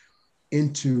transition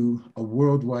into a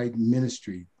worldwide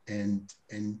ministry and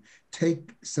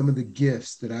take some of the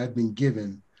gifts that I've been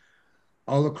given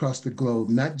all across the globe,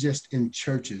 not just in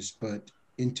churches, but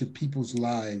into people's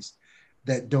lives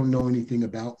that don't know anything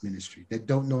about ministry, that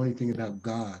don't know anything about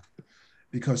God,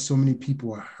 because so many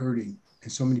people are hurting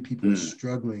and so many people are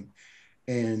struggling.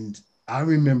 And I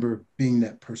remember being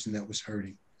that person that was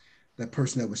hurting, that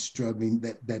person that was struggling,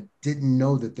 that didn't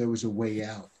know that there was a way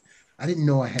out. I didn't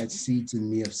know I had seeds in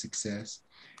me of success.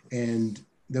 And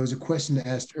there was a question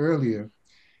asked earlier,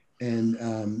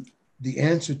 and the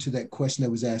answer to that question that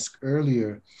was asked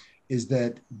earlier is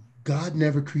that God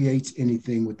never creates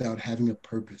anything without having a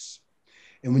purpose.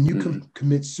 And when you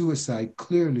commit suicide,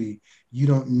 clearly you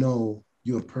don't know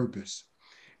your purpose.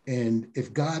 And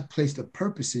if God placed a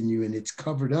purpose in you and it's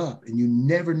covered up and you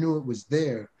never knew it was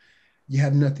there, you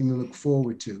have nothing to look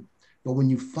forward to. But when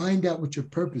you find out what your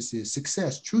purpose is,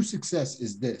 success, true success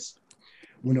is this.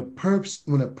 When a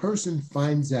person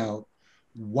finds out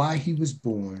why he was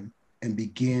born and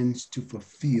begins to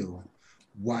fulfill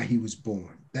why he was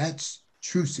born, that's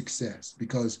true success,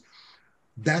 because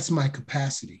that's my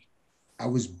capacity. I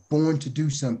was born to do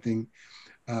something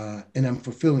and I'm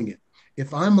fulfilling it.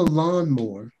 If I'm a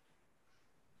lawnmower,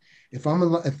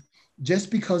 just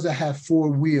because I have four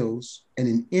wheels and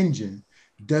an engine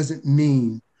doesn't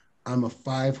mean I'm a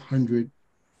 500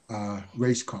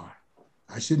 race car.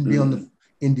 I shouldn't be on the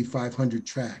Indy 500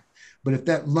 track. But if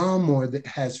that lawnmower that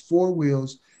has four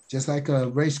wheels, just like a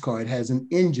race car. It has an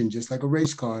engine, just like a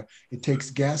race car. It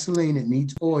takes gasoline. It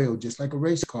needs oil, just like a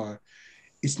race car.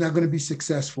 It's not going to be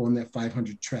successful on that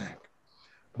 500 track.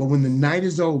 But when the night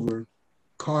is over,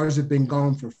 cars have been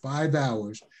gone for 5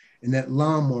 hours, and that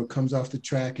lawnmower comes off the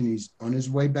track and he's on his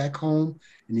way back home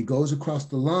and he goes across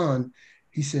the lawn,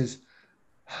 he says,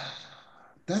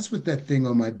 that's what that thing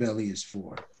on my belly is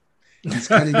for. He's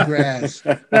cutting grass.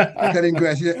 Cutting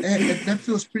grass. Yeah, that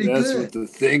feels pretty good. That's what the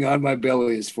thing on my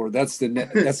belly is for. That's the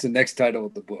next title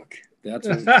of the book. That's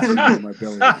what the thing on my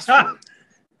belly is for.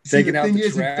 Taking out the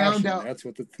trash. That's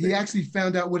what he actually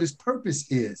found out what his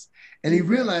purpose is. And he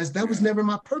realized that was never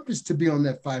my purpose to be on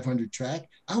that 500 track.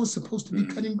 I was supposed to be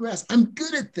cutting grass. I'm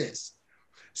good at this.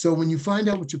 So when you find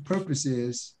out what your purpose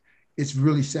is, it's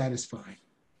really satisfying.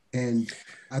 And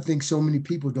I think so many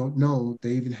people don't know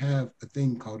they even have a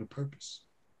thing called a purpose.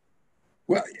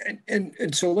 Well,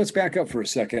 and so let's back up for a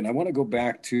second. I want to go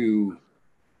back to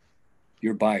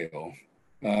your bio.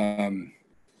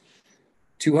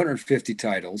 250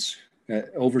 titles,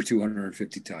 over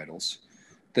 250 titles,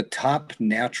 the top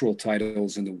natural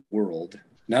titles in the world.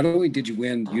 Not only did you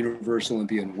win Universal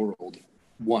Olympian World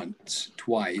once,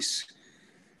 twice,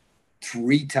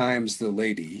 3 times the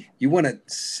lady, you won it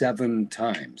 7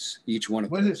 times, each one of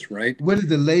those, right? Where did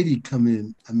the lady come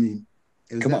in? I mean,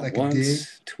 come on, like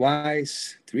once,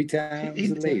 twice, 3 times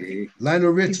the lady.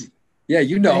 Lionel Richie. Yeah,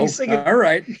 you know. All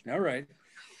right.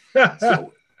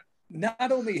 So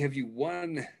not only have you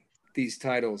won these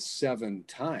titles 7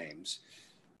 times,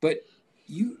 but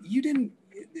you didn't,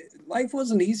 life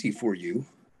wasn't easy for you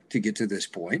to get to this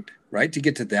point, right? To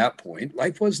get to that point.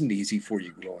 Life wasn't easy for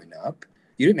you growing up.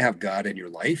 You didn't have God in your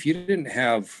life. You didn't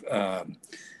have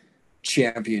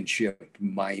championship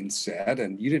mindset,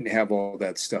 and you didn't have all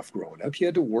that stuff growing up. You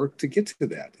had to work to get to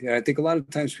that. And I think a lot of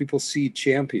times people see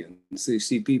champions, they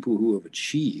see people who have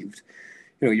achieved,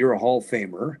 you're a Hall of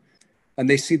Famer, and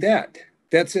they see that.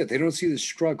 That's it. They don't see the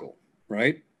struggle,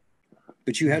 right?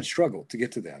 But you had struggle to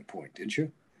get to that point, didn't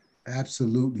you?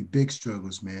 Absolutely. Big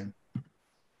struggles, man.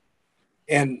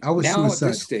 And I was now suicidal.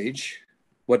 At this stage,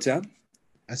 what's that?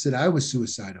 I said I was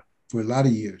suicidal for a lot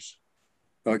of years.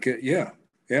 Okay. Yeah.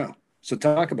 So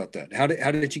talk about that. How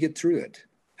did you get through it?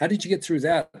 How did you get through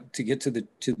that to get to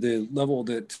the level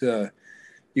that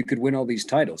you could win all these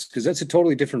titles? Because that's a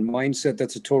totally different mindset.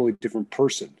 That's a totally different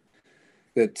person.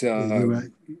 That you're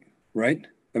right. Right?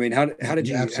 I mean, how did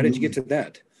you get to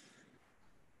that?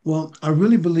 Well, I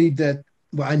really believe that.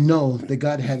 Well, I know that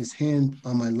God had His hand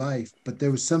on my life, but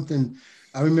there was something.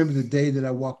 I remember the day that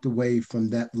I walked away from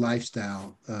that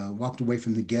lifestyle, walked away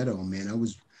from the ghetto, man. I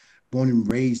was born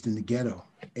and raised in the ghetto.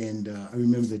 And I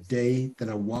remember the day that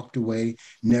I walked away,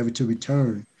 never to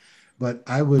return. But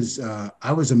I was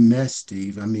a mess,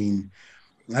 Steve. I mean,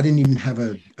 I didn't even have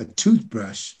a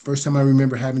toothbrush. First time I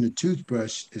remember having a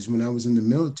toothbrush is when I was in the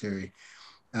military.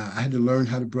 I had to learn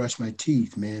how to brush my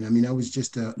teeth, man. I mean, I was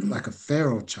just like a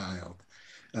feral child.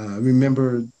 I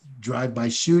remember drive-by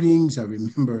shootings. I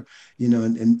remember,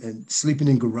 and sleeping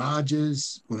in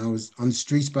garages when I was on the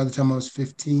streets by the time I was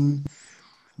 15.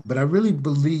 But I really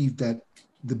believe that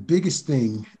the biggest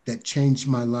thing that changed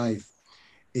my life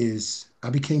is I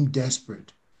became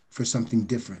desperate for something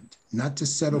different, not to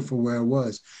settle for where I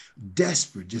was.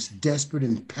 Just desperate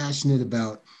and passionate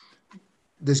about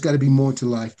there's got to be more to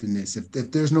life than this.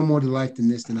 If there's no more to life than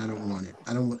this, then I don't want it.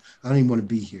 I don't even want to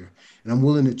be here. And I'm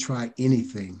willing to try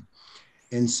anything.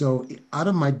 And so out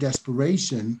of my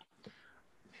desperation,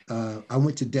 I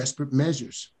went to desperate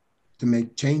measures to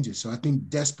make changes. So I think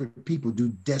desperate people do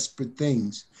desperate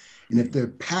things. And if they're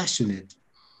passionate,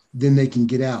 then they can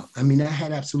get out. I mean, I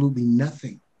had absolutely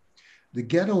nothing. The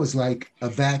ghetto is like a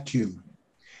vacuum.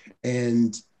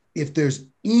 And if there's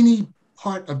any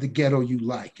part of the ghetto you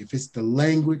like, if it's the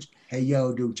language, hey,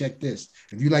 yo, dude, check this.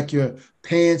 If you like your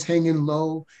pants hanging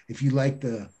low, if you like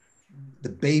the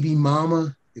baby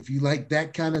mama, if you like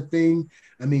that kind of thing,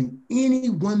 I mean, any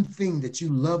one thing that you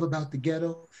love about the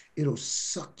ghetto, it'll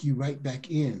suck you right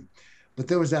back in. But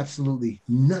there was absolutely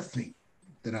nothing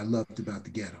that I loved about the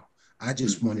ghetto. I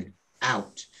just wanted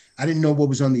out. I didn't know what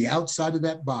was on the outside of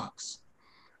that box.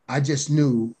 I just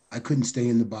knew I couldn't stay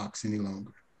in the box any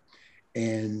longer.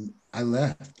 And I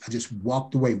left. I just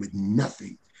walked away with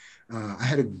nothing. I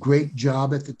had a great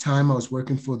job at the time. I was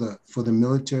working for the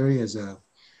military as a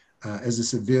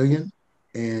civilian,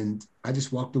 and I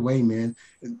just walked away, man.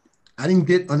 I didn't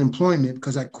get unemployment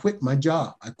because I quit my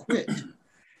job. I quit,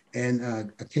 and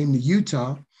I came to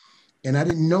Utah, and I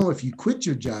didn't know if you quit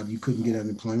your job you couldn't get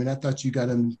unemployment. I thought you got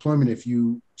unemployment if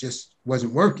you just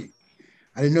wasn't working.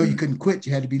 I didn't know you couldn't quit.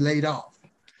 You had to be laid off.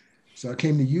 So I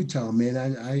came to Utah, man.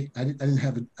 I didn't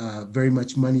have very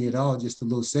much money at all, just the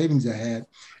little savings I had.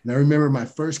 And I remember my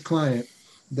first client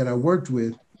that I worked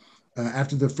with,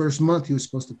 after the first month, he was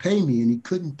supposed to pay me and he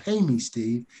couldn't pay me,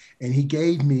 Steve. And he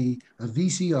gave me a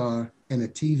VCR and a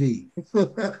TV.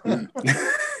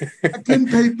 I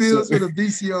couldn't pay bills with a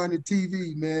VCR and a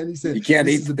TV, man. He said, you can't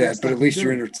this eat is the that, best but I at can least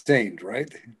you're do. entertained,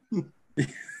 right?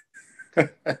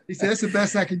 He said, that's the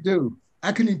best I can do.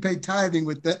 I couldn't even pay tithing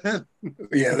with that.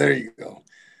 Yeah, there you go.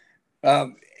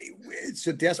 It's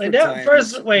a Like desperate that times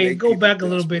first way, make go people back a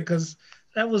little bit desperate. because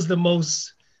that was the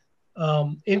most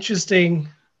interesting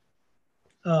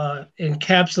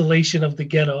encapsulation of the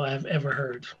ghetto I've ever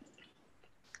heard.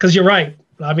 Because you're right.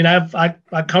 I mean, I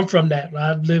come from that.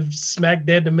 I've lived smack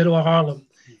dead in the middle of Harlem,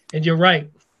 and you're right.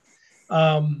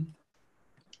 Um,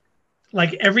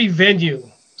 like every venue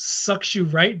sucks you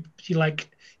right. You like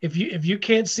if you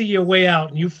can't see your way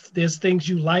out, and there's things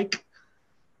you like,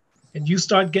 and you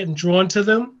start getting drawn to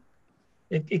them,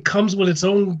 it comes with its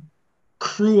own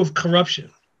crew of corruption.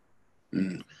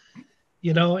 Mm.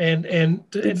 You know, and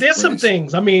Good there's some phrase.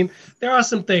 things. I mean, there are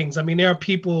some things. I mean, there are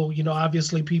people, you know,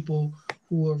 obviously people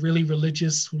who are really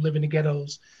religious who live in the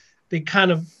ghettos. They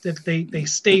kind of that they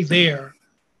stay there,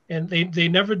 and they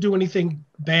never do anything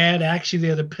bad. Actually,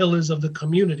 they're the pillars of the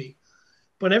community.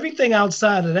 But everything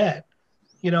outside of that,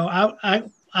 you know,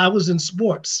 I was in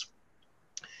sports,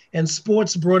 and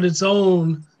sports brought its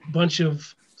own bunch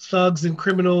of thugs and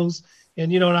criminals.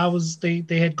 And you know, and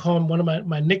they had called one of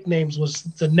my nicknames was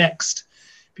the Next,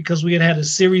 because we had a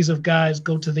series of guys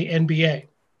go to the NBA,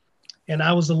 and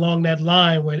I was along that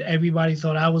line where everybody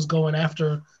thought I was going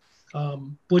after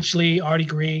Butch Lee, Artie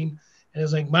Green, and it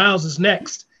was like Miles is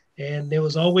next, and there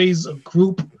was always a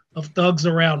group of thugs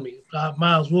around me.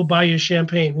 Miles, we'll buy you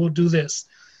champagne, we'll do this,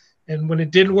 and when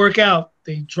it didn't work out,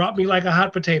 they dropped me like a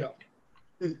hot potato.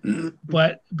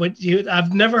 But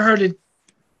I've never heard it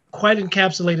quite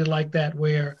encapsulated like that,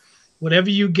 where whatever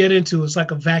you get into, it's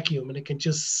like a vacuum, and it can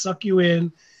just suck you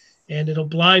in, and it'll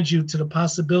blind you to the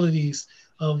possibilities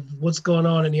of what's going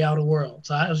on in the outer world.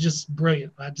 So it was just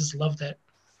brilliant. I just love that.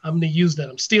 I'm going to use that.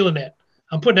 I'm stealing that.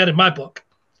 I'm putting that in my book.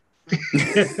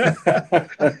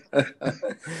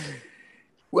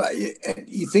 Well,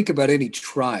 you think about any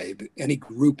tribe, any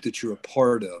group that you're a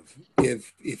part of.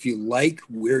 If you like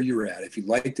where you're at, if you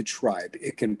like the tribe,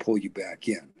 it can pull you back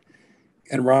in.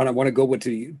 And Ron, I want to go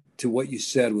to what you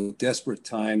said with desperate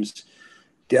times.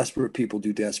 Desperate people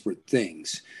do desperate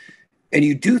things, and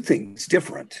you do things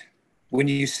different when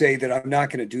you say that I'm not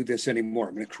going to do this anymore.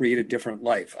 I'm going to create a different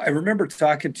life. I remember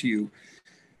talking to you.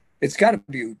 It's got to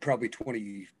be probably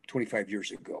 20, 25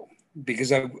 years ago,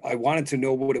 because I wanted to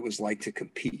know what it was like to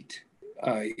compete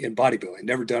in bodybuilding.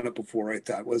 Never done it before. I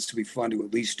thought, well, this would be fun to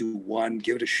at least do one,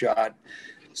 give it a shot,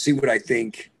 see what I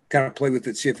think, kind of play with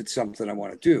it, see if it's something I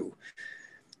want to do.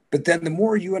 But then the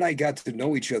more you and I got to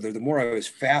know each other, the more I was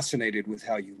fascinated with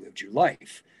how you lived your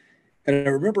life. And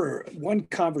I remember one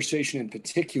conversation in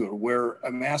particular where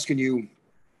I'm asking you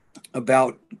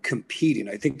about competing.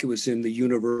 I think it was in the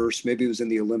universe, maybe it was in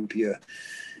the Olympia.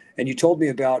 And you told me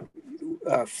about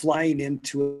flying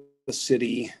into a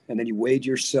city, and then you weighed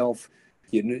yourself.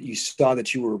 You saw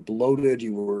that you were bloated.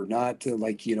 You were not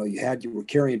you were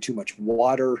carrying too much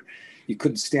water. You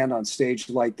couldn't stand on stage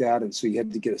like that. And so you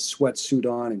had to get a sweatsuit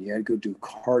on, and you had to go do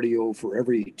cardio for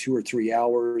every 2 or 3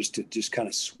 hours to just kind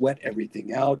of sweat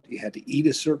everything out. You had to eat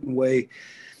a certain way.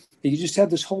 You just had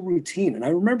this whole routine. And I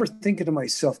remember thinking to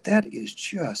myself, that is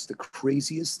just the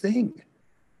craziest thing.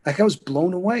 Like, I was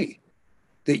blown away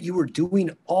that you were doing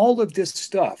all of this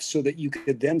stuff so that you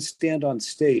could then stand on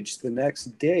stage the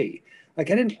next day. Like,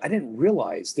 I didn't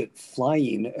realize that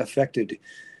flying affected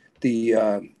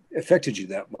you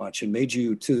that much and made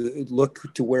you to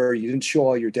look to where you didn't show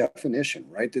all your definition,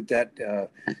 right? That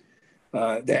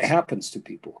happens to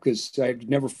people, because I've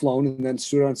never flown and then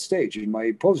stood on stage in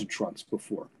my posing trunks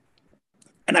before.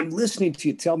 And I'm listening to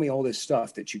you tell me all this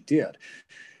stuff that you did,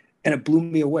 and it blew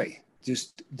me away.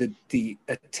 Just the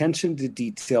attention to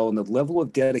detail and the level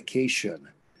of dedication.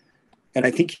 And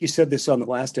I think you said this on the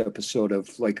last episode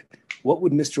of, like, what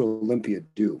would Mr. Olympia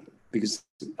do? Because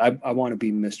I want to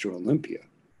be Mr. Olympia.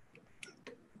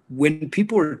 When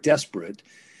people are desperate,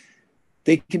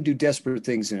 they can do desperate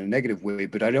things in a negative way,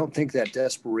 but I don't think that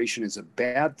desperation is a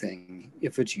bad thing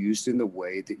if it's used in the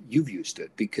way that you've used it,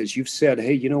 because you've said,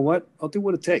 hey, you know what? I'll do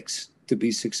what it takes to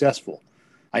be successful.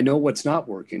 I know what's not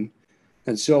working.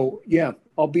 And so, yeah,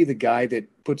 I'll be the guy that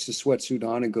puts the sweatsuit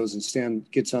on and goes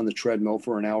and gets on the treadmill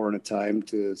for an hour at a time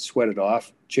to sweat it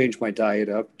off, change my diet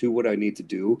up, do what I need to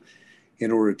do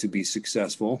in order to be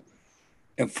successful.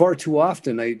 And far too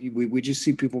often, we just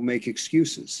see people make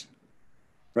excuses.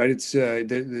 right? It's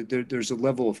there's a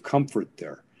level of comfort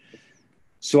there.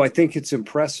 So I think it's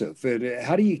impressive. And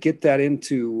how do you get that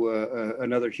into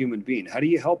another human being? How do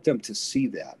you help them to see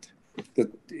that?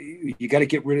 That you got to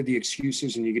get rid of the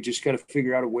excuses, and you just got to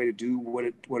figure out a way to do what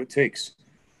it takes.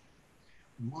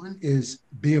 One is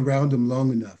be around them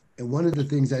long enough. And one of the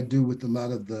things I do with a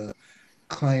lot of the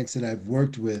clients that I've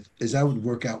worked with is I would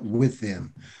work out with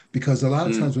them, because a lot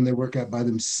of times when they work out by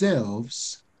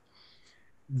themselves,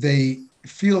 they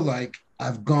feel like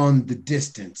I've gone the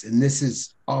distance and this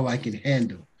is all I can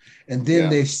handle. And then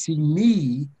they see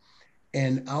me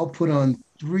and I'll put on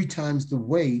 3 times the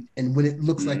weight. And when it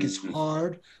looks like it's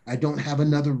hard, I don't have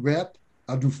another rep,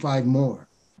 I'll do 5 more.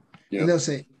 And they'll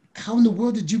say, how in the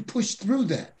world did you push through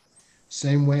that?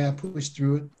 Same way I pushed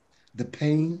through it. The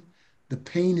pain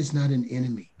is not an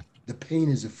enemy. The pain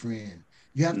is a friend.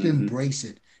 You have to embrace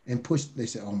it and push. They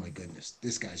say, oh my goodness,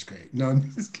 this guy's great.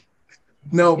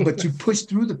 No, but you push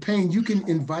through the pain. You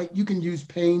can use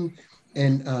pain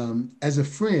and as a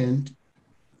friend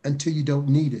until you don't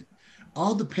need it.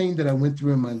 All the pain that I went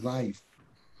through in my life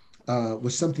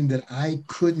was something that I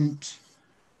couldn't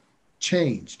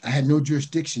change. I had no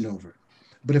jurisdiction over.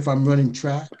 But if I'm running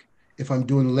track, if I'm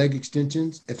doing leg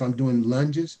extensions, if I'm doing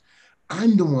lunges,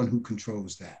 I'm the one who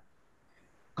controls that.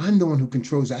 I'm the one who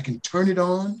controls it. I can turn it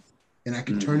on and I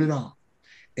can turn it off.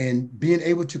 And being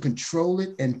able to control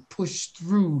it and push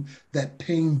through that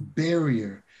pain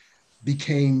barrier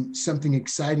became something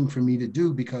exciting for me to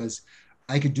do, because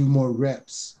I could do more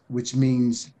reps, which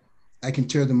means I can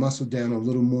tear the muscle down a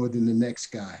little more than the next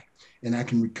guy. And I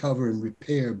can recover and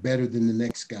repair better than the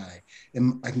next guy.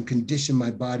 And I can condition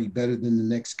my body better than the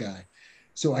next guy.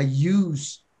 So I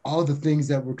use all the things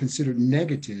that were considered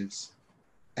negatives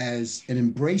and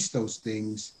embrace those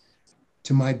things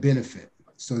to my benefit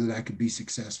so that I could be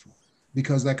successful.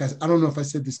 Because like I don't know if I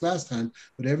said this last time,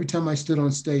 but every time I stood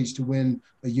on stage to win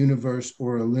a universe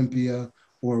or Olympia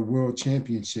or a world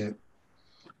championship,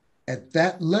 at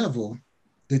that level,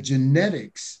 the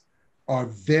genetics are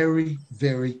very,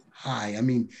 very high. I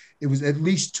mean, it was at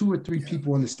least 2 or 3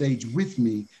 people on the stage with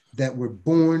me that were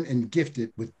born and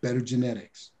gifted with better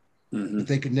genetics, but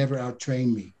they could never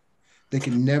out-train me. They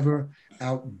could never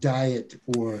out-diet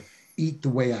or eat the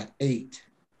way I ate.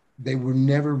 They were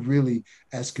never really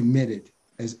as committed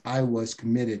as I was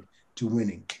committed to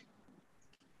winning,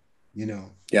 you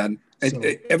know? Yeah. So,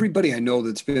 everybody I know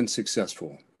that's been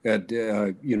successful, and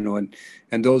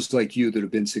those like you that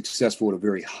have been successful at a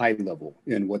very high level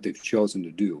in what they've chosen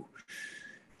to do,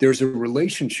 there's a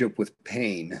relationship with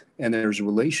pain, and there's a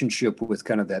relationship with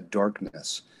kind of that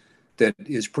darkness that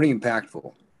is pretty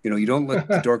impactful. You don't let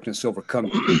the darkness overcome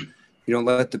you. You don't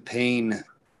let the pain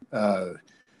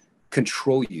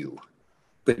control you,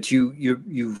 but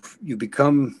you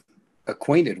become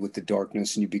acquainted with the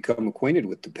darkness, and you become acquainted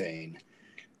with the pain,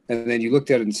 and then you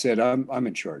looked at it and said, I'm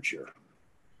in charge here.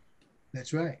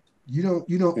 That's right. You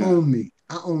don't own me.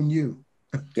 I own you.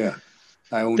 Yeah,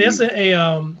 I own there's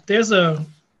you. There's a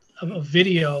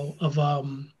video of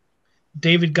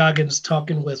David Goggins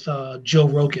talking with Joe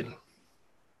Rogan,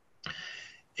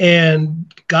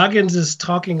 and Goggins is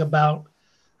talking about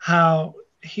how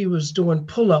he was doing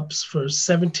pull-ups for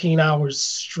 17 hours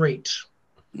straight,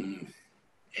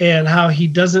 and how he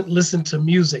doesn't listen to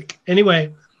music.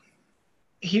 Anyway,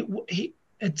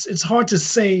 it's hard to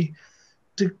say,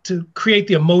 to create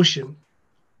the emotion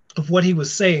of what he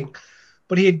was saying,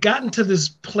 but he had gotten to this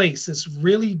place, this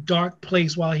really dark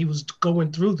place while he was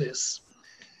going through this.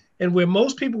 And where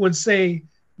most people would say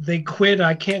they quit,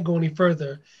 I can't go any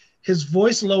further, his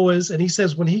voice lowers, and he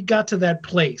says when he got to that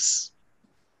place,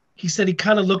 he said he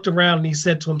kind of looked around and he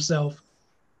said to himself,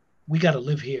 we got to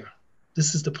live here.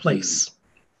 This is the place.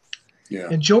 Yeah.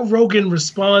 And Joe Rogan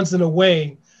responds in a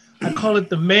way, I call it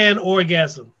the man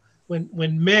orgasm.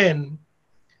 When men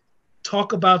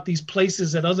talk about these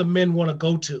places that other men want to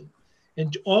go to,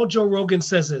 and all Joe Rogan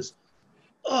says is,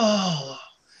 oh,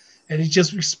 and he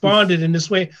just responded in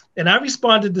this way. And I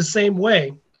responded the same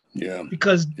way. Yeah.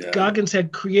 Because Goggins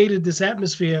had created this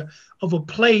atmosphere of a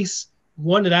place,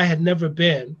 one that I had never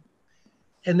been,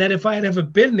 and that if I had ever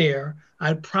been there,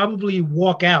 I'd probably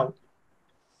walk out.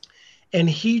 And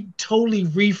he totally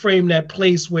reframed that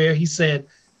place where he said,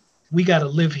 we got to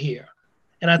live here.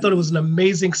 And I thought it was an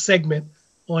amazing segment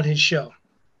on his show.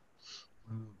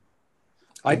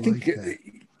 I think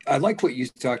I like what you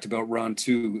talked about, Ron,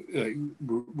 too,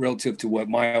 relative to what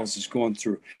Miles is going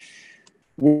through.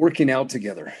 Working out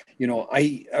together.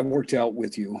 I worked out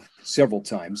with you several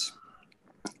times,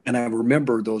 and I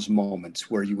remember those moments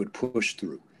where you would push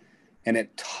through, and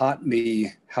it taught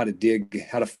me how to dig,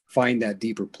 how to find that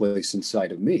deeper place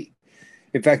inside of me.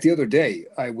 In fact, the other day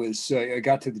I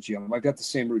got to the gym. I've got the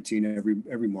same routine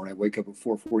every morning. I wake up at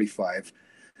 4:45.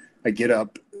 I get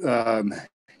up,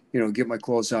 get my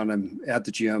clothes on. I'm at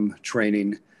the gym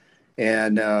training,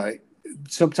 and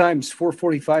sometimes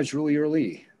 4:45 is really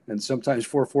early, and sometimes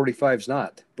 4:45 is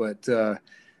not. But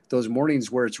those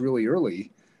mornings where it's really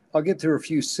early, I'll get through a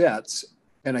few sets,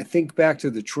 and I think back to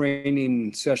the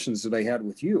training sessions that I had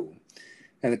with you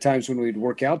and the times when we'd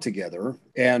work out together.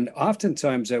 And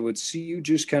oftentimes I would see you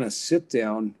just kind of sit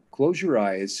down, close your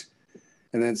eyes,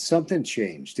 and then something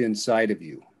changed inside of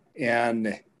you.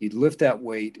 And you'd lift that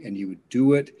weight and you would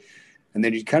do it. And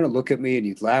then you'd kind of look at me and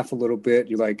you'd laugh a little bit.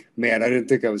 You're like, man, I didn't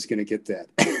think I was going to get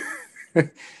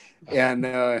that.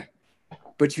 And,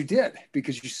 but you did,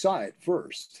 because you saw it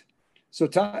first. So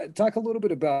talk a little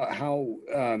bit about how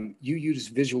you use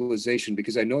visualization,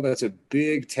 because I know that's a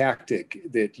big tactic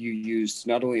that you used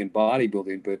not only in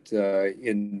bodybuilding, but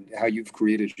in how you've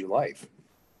created your life.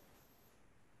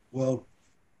 Well,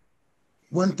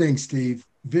 one thing, Steve,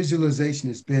 visualization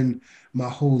has been my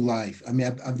whole life. I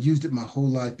mean, I've used it my whole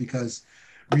life because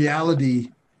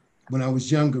reality, when I was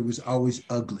younger, was always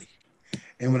ugly.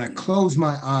 And when I closed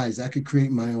my eyes, I could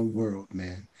create my own world,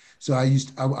 man. So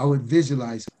I would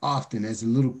visualize often as a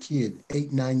little kid,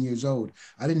 8, 9 years old.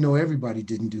 I didn't know everybody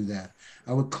didn't do that.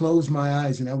 I would close my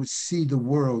eyes and I would see the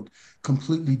world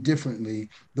completely differently,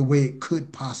 the way it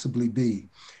could possibly be.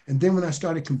 And then when I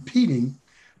started competing,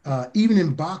 even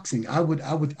in boxing, I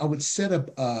would set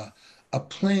up a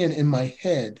plan in my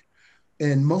head,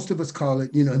 and most of us call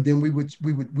it, and then we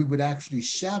would actually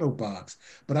shadow box.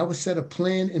 But I would set a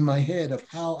plan in my head of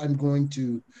how I'm going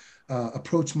to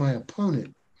approach my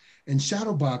opponent. And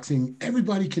shadow boxing,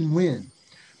 everybody can win.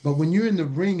 But when you're in the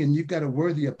ring and you've got a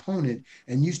worthy opponent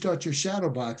and you start your shadow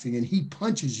boxing and he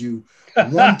punches you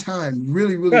one time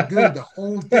really, really good, the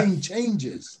whole thing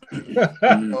changes.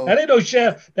 That ain't no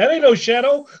shadow. That ain't no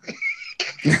shadow.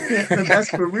 That's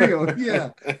for real.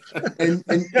 Yeah. And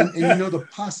the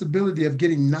possibility of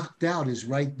getting knocked out is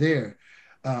right there.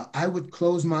 I would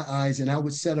close my eyes and I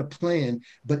would set a plan,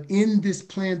 but in this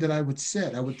plan that I would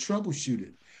set, I would troubleshoot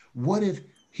it. What if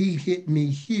he hit me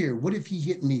here? What if he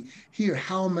hit me here?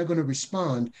 How am I going to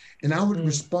respond? And I would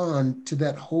respond to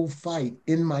that whole fight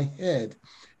in my head.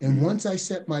 And once I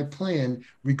set my plan,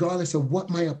 regardless of what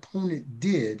my opponent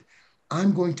did,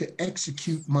 I'm going to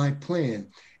execute my plan.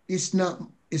 It's not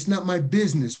my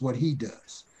business what he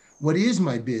does. What is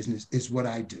my business is what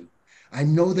I do. I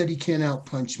know that he can't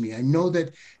outpunch me. I know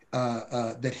that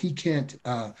that he can't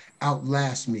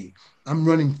outlast me. I'm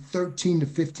running 13 to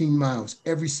 15 miles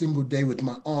every single day with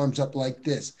my arms up like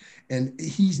this, and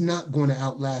he's not going to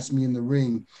outlast me in the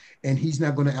ring, and he's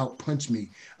not going to outpunch me.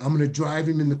 I'm going to drive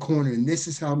him in the corner, and this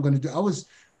is how I'm going to do. I was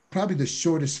probably the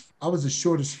shortest. I was the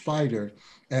shortest fighter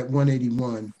at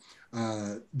 181.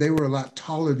 They were a lot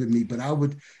taller than me, but I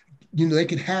would, they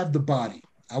could have the body.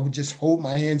 I would just hold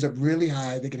my hands up really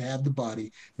high. They could have the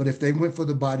body, but if they went for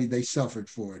the body, they suffered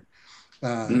for it.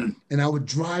 And I would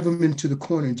drive them into the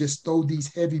corner and just throw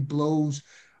these heavy blows.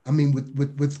 I mean,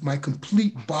 with my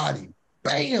complete body,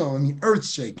 bam! I mean, earth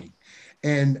shaking.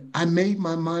 And I made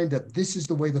my mind up. This is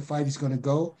the way the fight is going to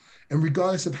go. And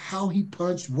regardless of how he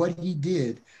punched, what he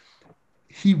did,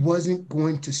 he wasn't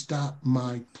going to stop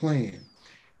my plan.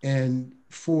 And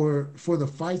for the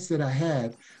fights that I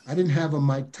had, I didn't have a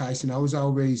Mike Tyson. I was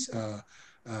always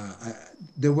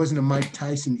there wasn't a Mike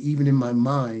Tyson even in my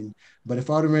mind. But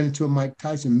if I'd have ran into a Mike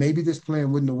Tyson, maybe this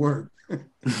plan wouldn't have worked.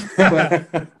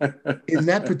 But in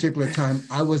that particular time,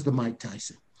 I was the Mike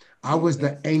Tyson. I was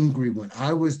the angry one.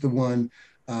 I was the one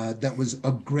that was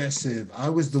aggressive. I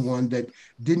was the one that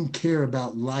didn't care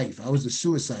about life. I was the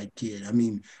suicide kid. I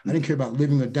mean, I didn't care about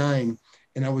living or dying.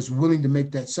 And I was willing to make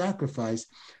that sacrifice.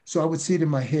 So I would see it in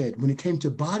my head. When it came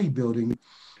to bodybuilding,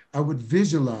 I would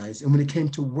visualize. And when it came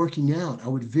to working out, I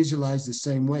would visualize the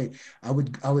same way. I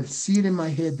would see it in my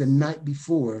head the night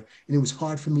before, and it was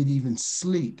hard for me to even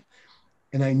sleep.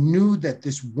 And I knew that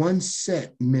this one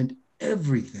set meant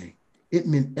everything. It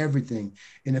meant everything.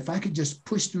 And if I could just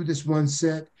push through this one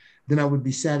set, then I would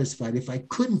be satisfied. If I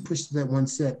couldn't push through that one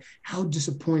set, how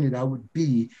disappointed I would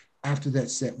be after that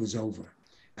set was over.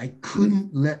 I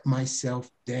couldn't let myself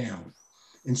down.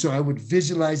 And so I would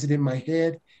visualize it in my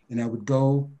head, and I would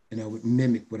go and I would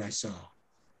mimic what I saw.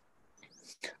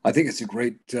 I think it's a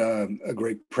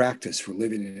great practice for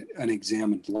living an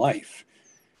unexamined life.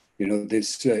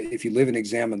 If you live an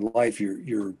examined life,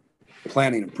 you're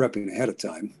planning and prepping ahead of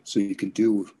time so you can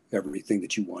do everything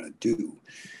that you want to do.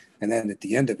 And then at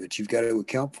the end of it, you've got to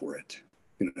account for it.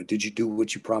 Did you do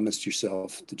what you promised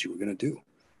yourself that you were going to do?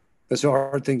 That's a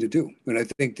hard thing to do. And I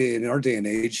think that in our day and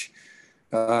age,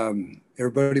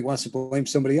 Everybody wants to blame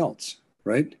somebody else,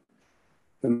 right?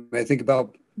 I think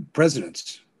about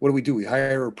presidents. What do? We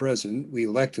hire a president, we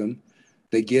elect them,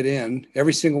 they get in.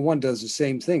 Every single one does the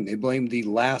same thing. They blame the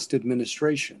last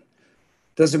administration.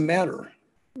 Doesn't matter.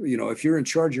 If you're in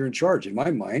charge, you're in charge. In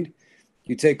my mind,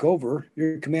 you take over,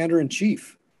 you're commander in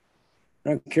chief. I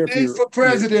don't care if you're for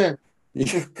president.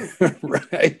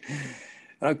 Right.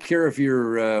 I don't care if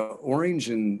you're orange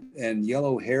and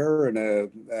yellow hair and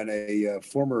a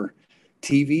former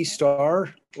TV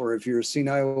star, or if you're a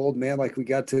senile old man like we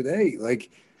got today.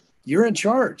 Like, you're in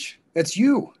charge. That's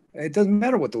you. It doesn't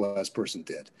matter what the last person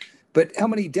did. But how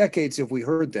many decades have we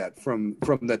heard that from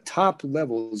the top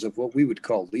levels of what we would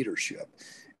call leadership?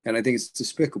 And I think it's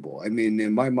despicable. I mean,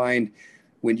 in my mind,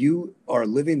 when you are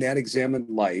living that examined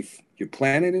life, you're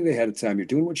planning it ahead of time, you're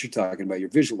doing what you're talking about, you're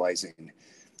visualizing.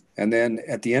 And then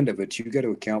at the end of it, you got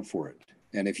to account for it.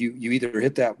 And if you either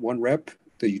hit that one rep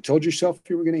that you told yourself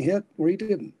you were going to hit, or you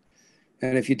didn't.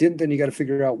 And if you didn't, then you got to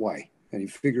figure out why. And you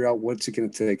figure out what's it going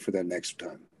to take for that next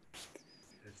time.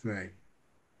 That's right.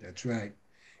 That's right.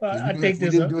 Well, I think we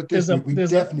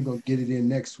definitely going to get it in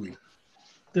next week.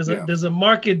 There's a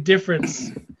marked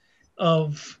difference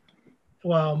of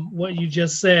what you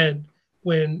just said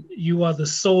when you are the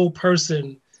sole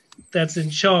person that's in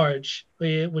charge.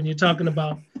 When you're talking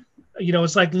about,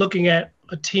 it's like looking at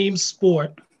a team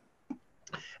sport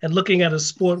and looking at a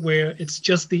sport where it's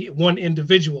just the one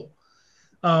individual.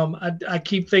 I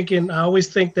keep thinking, I always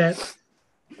think that,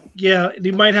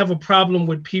 they might have a problem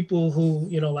with people who,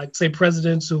 like say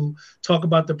presidents who talk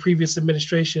about the previous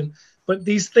administration, but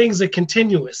these things are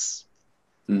continuous.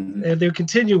 Mm-hmm. They're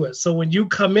continuous. So when you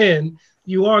come in,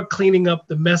 you are cleaning up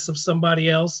the mess of somebody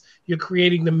else. You're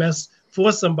creating the mess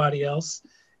for somebody else.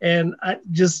 And I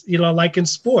just, like in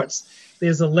sports,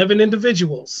 there's 11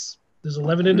 individuals.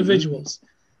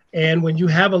 And when you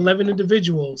have 11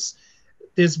 individuals,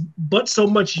 there's but so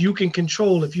much you can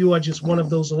control if you are just one of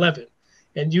those 11.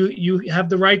 And you have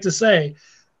the right to say,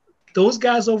 those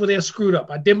guys over there screwed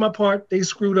up. I did my part. They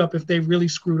screwed up if they really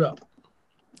screwed up.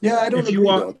 Yeah, I don't agree.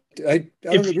 I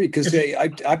don't agree, because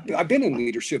I've been in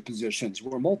leadership positions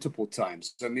where multiple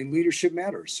times. I mean, leadership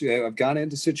matters. I've gone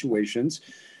into situations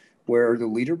where the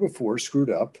leader before screwed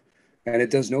up, and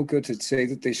it does no good to say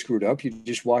that they screwed up. You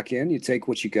just walk in, you take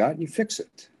what you got, and you fix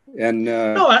it. And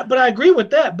but I agree with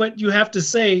that. But you have to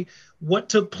say what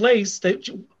took place.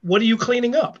 What are you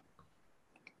cleaning up?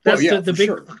 That's the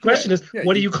big question is,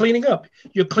 what are you cleaning up?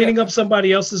 You're cleaning up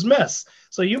somebody else's mess.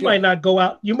 So you might not go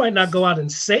out. You might not go out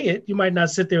and say it. You might not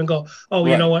sit there and go, "Oh,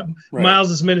 you know what? Right.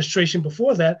 Miles' administration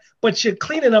before that," but you're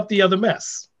cleaning up the other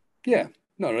mess. Yeah,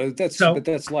 no, but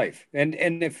that's life. And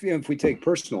if we take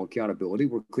personal accountability,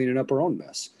 we're cleaning up our own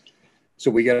mess. So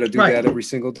we got to do that every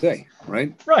single day,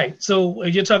 right? Right. So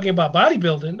you're talking about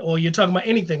bodybuilding, or you're talking about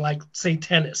anything like, say,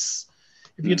 tennis.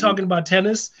 If you're talking about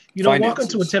tennis, you don't walk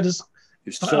into a tennis.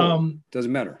 Your soul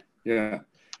doesn't matter. Yeah.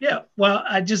 Yeah. Well,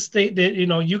 I just think that,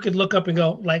 you could look up and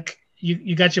go, like,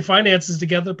 you got your finances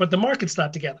together, but the market's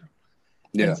not together.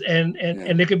 Yeah. And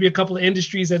there could be a couple of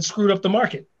industries that screwed up the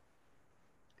market.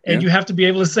 And you have to be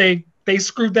able to say they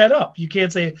screwed that up. You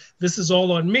can't say this is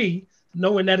all on me,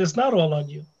 knowing that it's not all on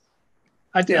you.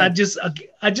 I just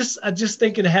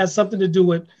think it has something to do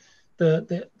with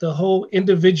the whole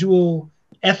individual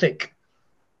ethic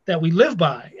that we live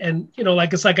by. And,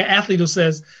 like, it's like an athlete who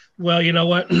says, well, you know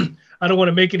what, I don't want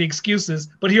to make any excuses,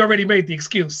 but he already made the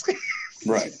excuse.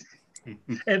 Right.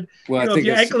 And if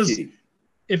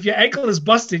your ankle is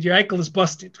busted, your ankle is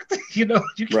busted. You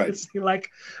can't say,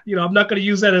 like, I'm not going to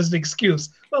use that as an excuse.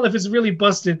 Well, if it's really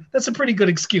busted, that's a pretty good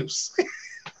excuse.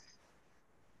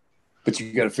 But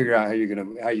you got to figure out how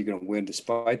you're gonna win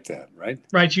despite that, right?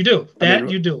 Right, you do.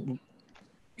 You do.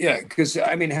 Yeah, because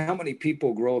how many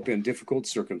people grow up in difficult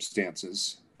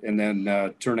circumstances and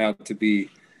then turn out to be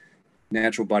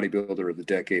natural bodybuilder of the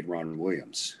decade, Ron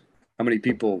Williams? How many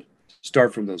people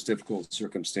start from those difficult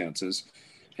circumstances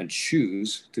and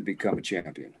choose to become a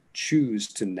champion? Choose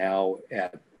to now,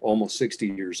 at almost 60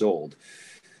 years old,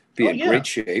 be in great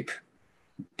shape,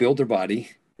 build their body,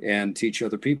 and teach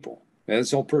other people.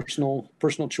 It's all personal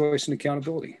choice and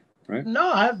accountability. Right?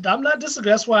 No, I'm not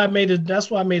disagreeing. That's why I made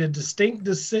a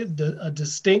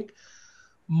distinct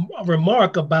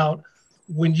remark about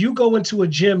when you go into a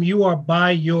gym, you are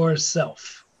by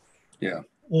yourself. Yeah.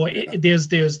 Or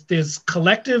there's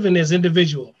collective and there's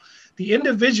individual. The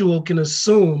individual can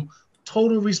assume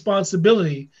total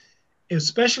responsibility,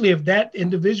 especially if that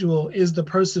individual is the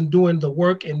person doing the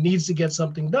work and needs to get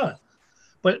something done.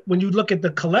 But when you look at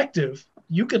the collective,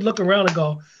 you could look around and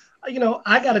go, I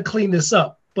got to clean this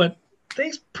up. But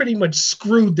they pretty much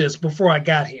screwed this before I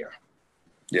got here.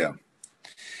 Yeah.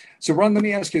 So, Ron, let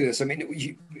me ask you this. I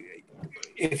mean,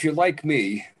 if you're like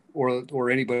me or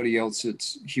anybody else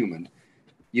that's human,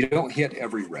 you don't hit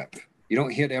every rep. You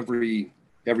don't hit every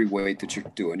weight that you're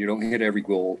doing. You don't hit every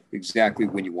goal exactly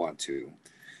when you want to.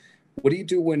 What do you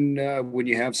do when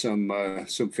you have some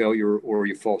failure or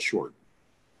you fall short?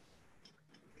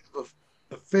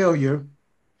 A failure.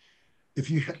 If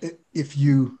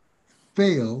you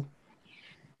fail,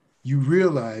 you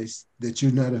realize that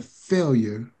you're not a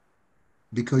failure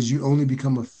because you only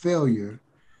become a failure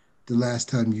the last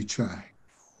time you try.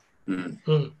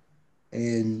 Mm.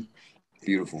 And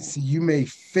beautiful. So you may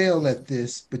fail at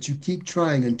this, but you keep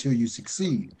trying until you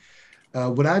succeed.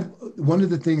 One of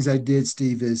the things I did,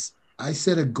 Steve, is I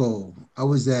set a goal. I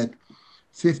was at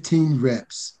 15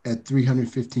 reps at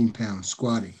 315 pounds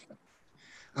squatting.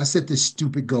 I set this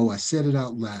stupid goal. I said it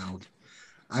out loud.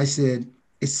 I said,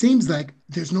 it seems like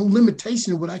there's no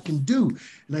limitation of what I can do.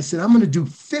 And I said, I'm going to do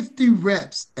 50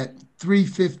 reps at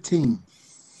 315.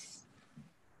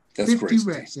 That's 50 crazy.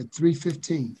 reps at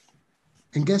 315.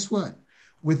 And guess what?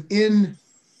 Within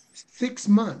 6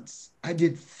 months, I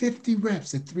did 50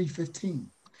 reps at 315.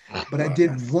 But I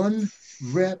did 1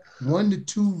 to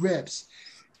 2 reps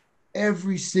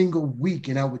every single week.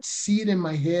 And I would see it in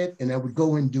my head and I would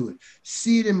go and do it.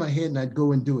 See it in my head and I'd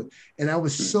go and do it. And I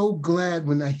was so glad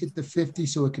when I hit the 50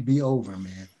 so it could be over,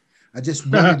 man. I just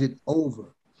wanted it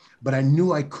over. But I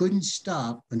knew I couldn't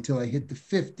stop until I hit the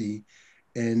 50.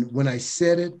 And when I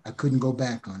said it, I couldn't go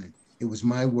back on it. It was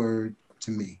my word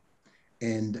to me.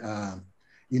 And,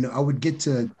 I would get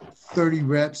to 30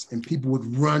 reps and people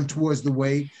would run towards the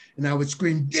weight and I would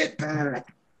scream, get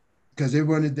back, because they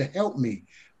wanted to help me.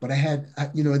 But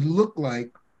it looked like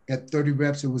at 30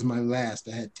 reps, it was my last.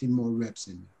 I had 10 more reps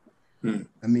in me.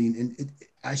 I mean, and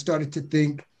I started to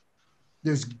think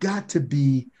there's got to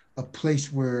be a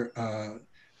place where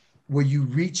you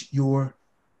reach your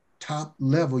top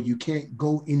level. You can't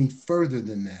go any further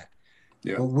than that.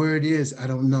 Yeah. But where it is, I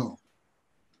don't know.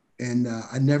 And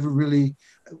I never really,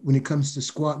 when it came to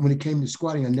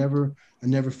squatting, I never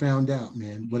found out,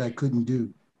 man, what I couldn't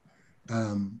do.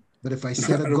 But if I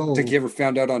set a goal. I don't think you ever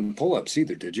found out on pull-ups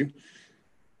either, did you?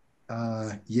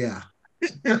 Yeah.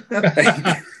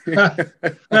 I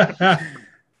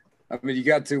mean, you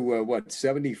got to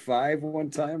 75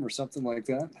 one time or something like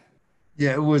that?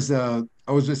 Yeah, it was. I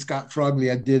was with Scott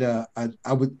Frogley. I did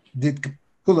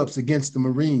pull-ups against the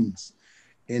Marines,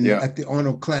 at the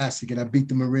Arnold Classic, and I beat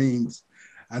the Marines.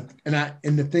 And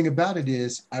the thing about it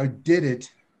is, I did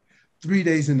it 3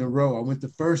 days in a row. I went the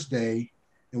first day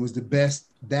and was the best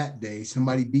that day.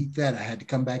 Somebody beat that. I had to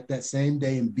come back that same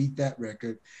day and beat that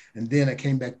record. And then I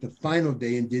came back the final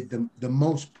day and did the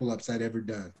most pull-ups I'd ever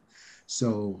done.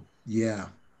 So yeah,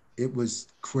 it was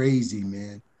crazy,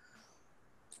 man.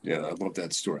 Yeah, I love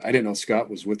that story. I didn't know Scott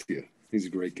was with you. He's a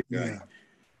great guy.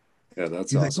 Yeah,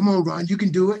 that's He's awesome. like, come on, Ron, you can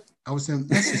do it. I was saying,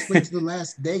 let's just wait to the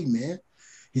last day, man.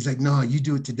 He's like, no, you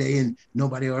do it today and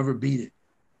nobody will ever beat it.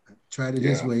 I tried it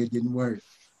this way. It didn't work.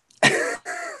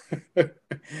 I'm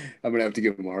gonna have to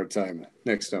give him a hard time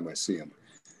next time I see him.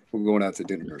 We're going out to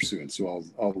dinner soon, so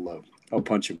I'll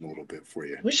punch him a little bit for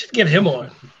you. We should get him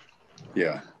on.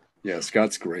 Yeah,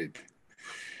 Scott's great.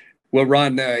 Well,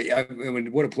 Ron, I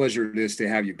mean, what a pleasure it is to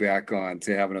have you back on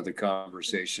to have another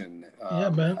conversation. Yeah,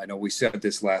 man. I know we said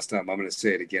this last time. I'm going to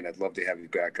say it again. I'd love to have you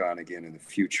back on again in the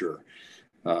future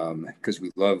because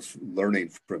we love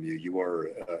learning from you. You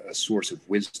are a source of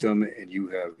wisdom, and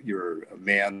you're a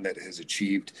man that has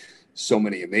achieved so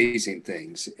many amazing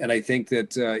things. And I think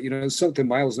that something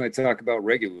Miles and I talk about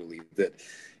regularly, that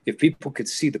if people could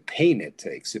see the pain it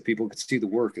takes, if people could see the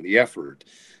work and the effort,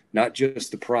 not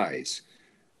just the prize.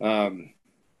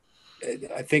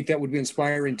 I think that would be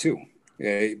inspiring too,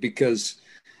 because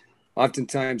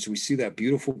oftentimes we see that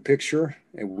beautiful picture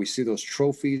and we see those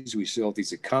trophies, we see all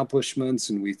these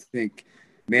accomplishments, and we think,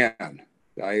 man,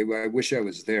 I wish I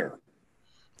was there.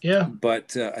 Yeah.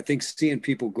 But I think seeing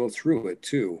people go through it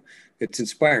too, it's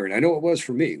inspiring. I know it was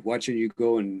for me, watching you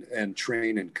go and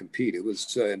train and compete. It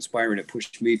was inspiring. It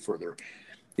pushed me further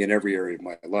in every area of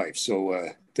my life. So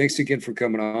thanks again for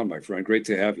coming on, my friend. Great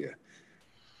to have you.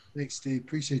 Thanks, Steve.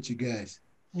 Appreciate you guys.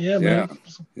 Yeah, man.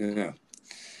 Yeah.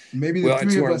 Maybe the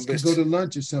three of us could go to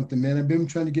lunch or something, man. I've been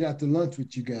trying to get out to lunch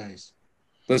with you guys.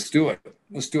 Let's do it.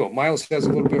 Miles has a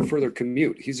little bit further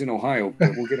commute. He's in Ohio,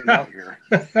 but we'll get him out here.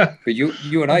 But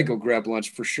you and I go grab lunch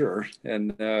for sure.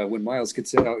 And when Miles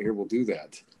gets out here, we'll do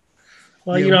that.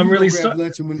 Well, I'm really grab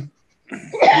lunch, and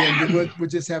we'll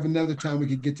just have another time we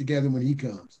could get together when he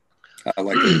comes. I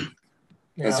like it.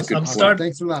 That's a good point.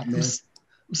 Thanks a lot, man.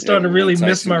 I'm starting to really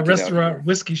miss my restaurant,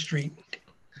 Whiskey Street.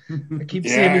 I keep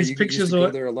seeing these pictures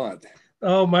on there a lot.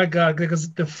 Oh my God,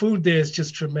 because the food there is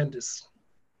just tremendous.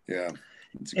 Yeah.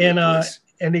 It's a great And place.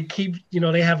 and they keep,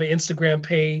 they have an Instagram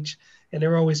page and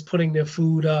they're always putting their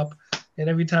food up. And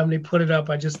every time they put it up,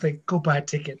 I just think, go buy a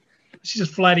ticket. You should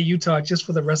just fly to Utah just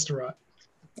for the restaurant.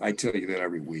 I tell you that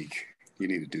every week. You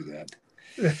need to do that.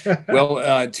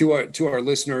 Well, to our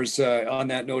listeners, on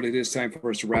that note, it is time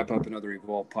for us to wrap up another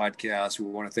Evolve podcast. We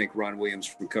want to thank Ron Williams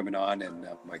for coming on, and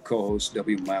my co-host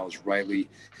W. Miles Riley.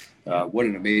 What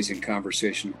an amazing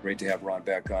conversation! Great to have Ron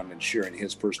back on and sharing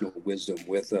his personal wisdom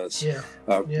with us. Yeah.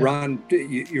 Ron,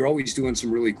 you're always doing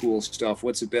some really cool stuff.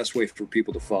 What's the best way for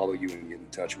people to follow you and get in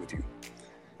touch with you?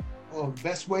 Well, the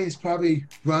best way is probably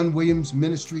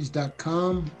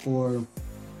ronwilliamsministries.com or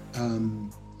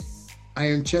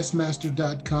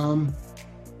ironchessmaster.com,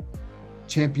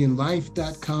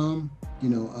 championlife.com,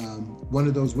 one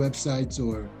of those websites,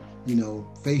 or,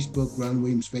 Facebook, Ron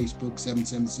Williams Facebook,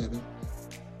 777.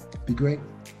 Be great.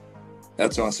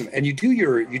 That's awesome. And you do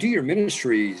your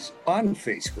ministries on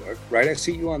Facebook, right? I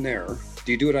see you on there.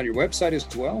 Do you do it on your website as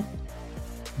well?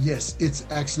 Yes, it's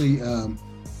actually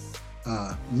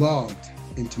logged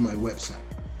into my website.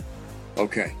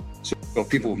 Okay. So if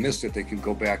people missed it, they can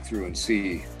go back through and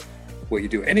see what you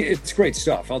do. And it's great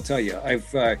stuff. I'll tell you, I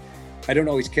don't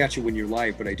always catch it when you're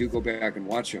live, but I do go back and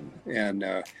watch them. And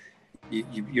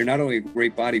you're not only a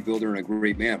great bodybuilder and a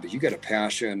great man, but you got a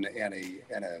passion and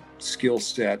a skill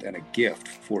set and a gift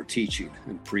for teaching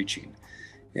and preaching.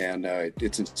 And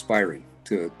it's inspiring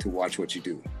to watch what you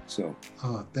do. So.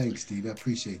 Oh, thanks, Steve. I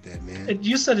appreciate that, man. And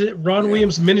you said it,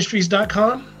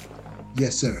 ronwilliamsministries.com?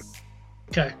 Yes, sir.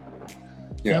 Okay.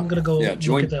 Yeah, I'm going to go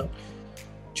look it up.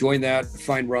 Join that,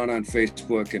 find Ron on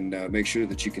Facebook, and make sure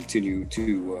that you continue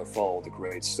to follow the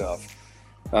great stuff.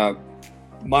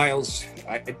 Miles,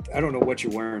 I don't know what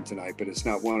you're wearing tonight, but it's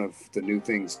not one of the new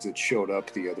things that showed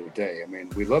up the other day. I mean,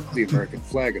 we love the American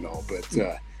flag and all, but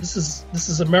this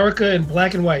is America in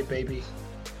black and white, baby.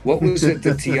 What was it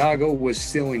that Tiago was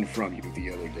stealing from you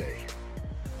the other day?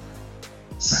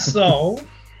 So,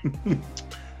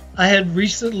 I had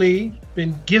recently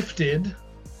been gifted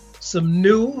some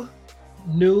new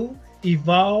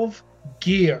Evolve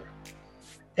gear,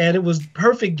 and it was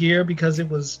perfect gear because it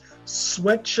was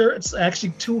sweatshirts,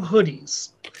 actually 2 hoodies,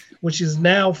 which is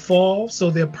now fall, so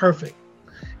they're perfect.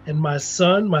 And my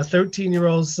son, my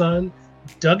 13-year-old son,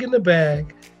 dug in the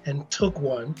bag and took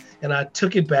one, and I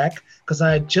took it back because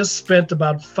I had just spent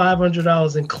about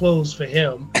 $500 in clothes for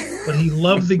him, but he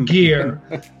loved the gear.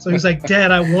 So he's like,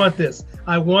 Dad, I want this.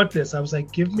 I was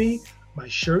like, give me my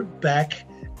shirt back.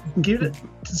 Give it.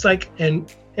 It's like,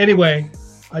 and anyway,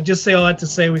 I just say all that to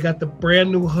say we got the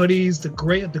brand new hoodies.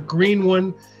 The green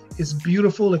one is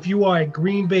beautiful. If you are a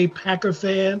Green Bay Packer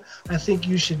fan, I think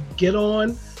you should get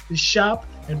on the shop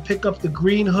and pick up the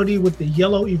green hoodie with the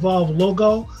yellow Evolve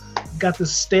logo. Got the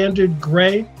standard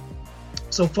gray.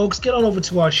 So folks, get on over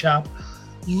to our shop,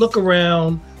 look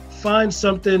around, find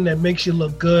something that makes you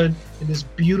look good in this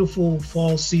beautiful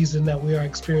fall season that we are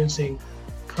experiencing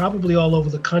probably all over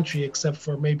the country, except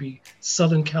for maybe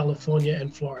Southern California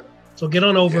and Florida. So get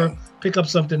on over, pick up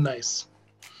something nice.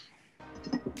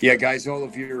 Yeah, guys, all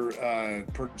of your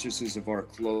purchases of our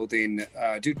clothing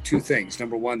do 2 things.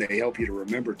 Number one, they help you to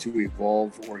remember to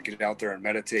evolve or get out there and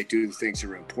meditate, do the things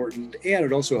that are important. And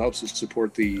it also helps us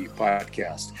support the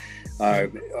podcast.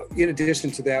 In addition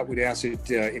to that, we'd ask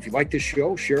that if you like this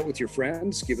show, share it with your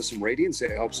friends, give us some ratings. It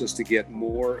helps us to get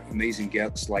more amazing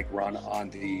guests like Ron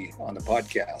on the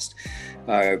podcast.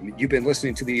 You've been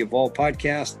listening to the Evolve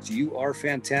podcast. You are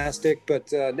fantastic,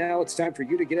 but now it's time for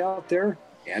you to get out there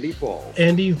and evolve.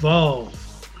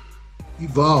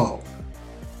 Evolve.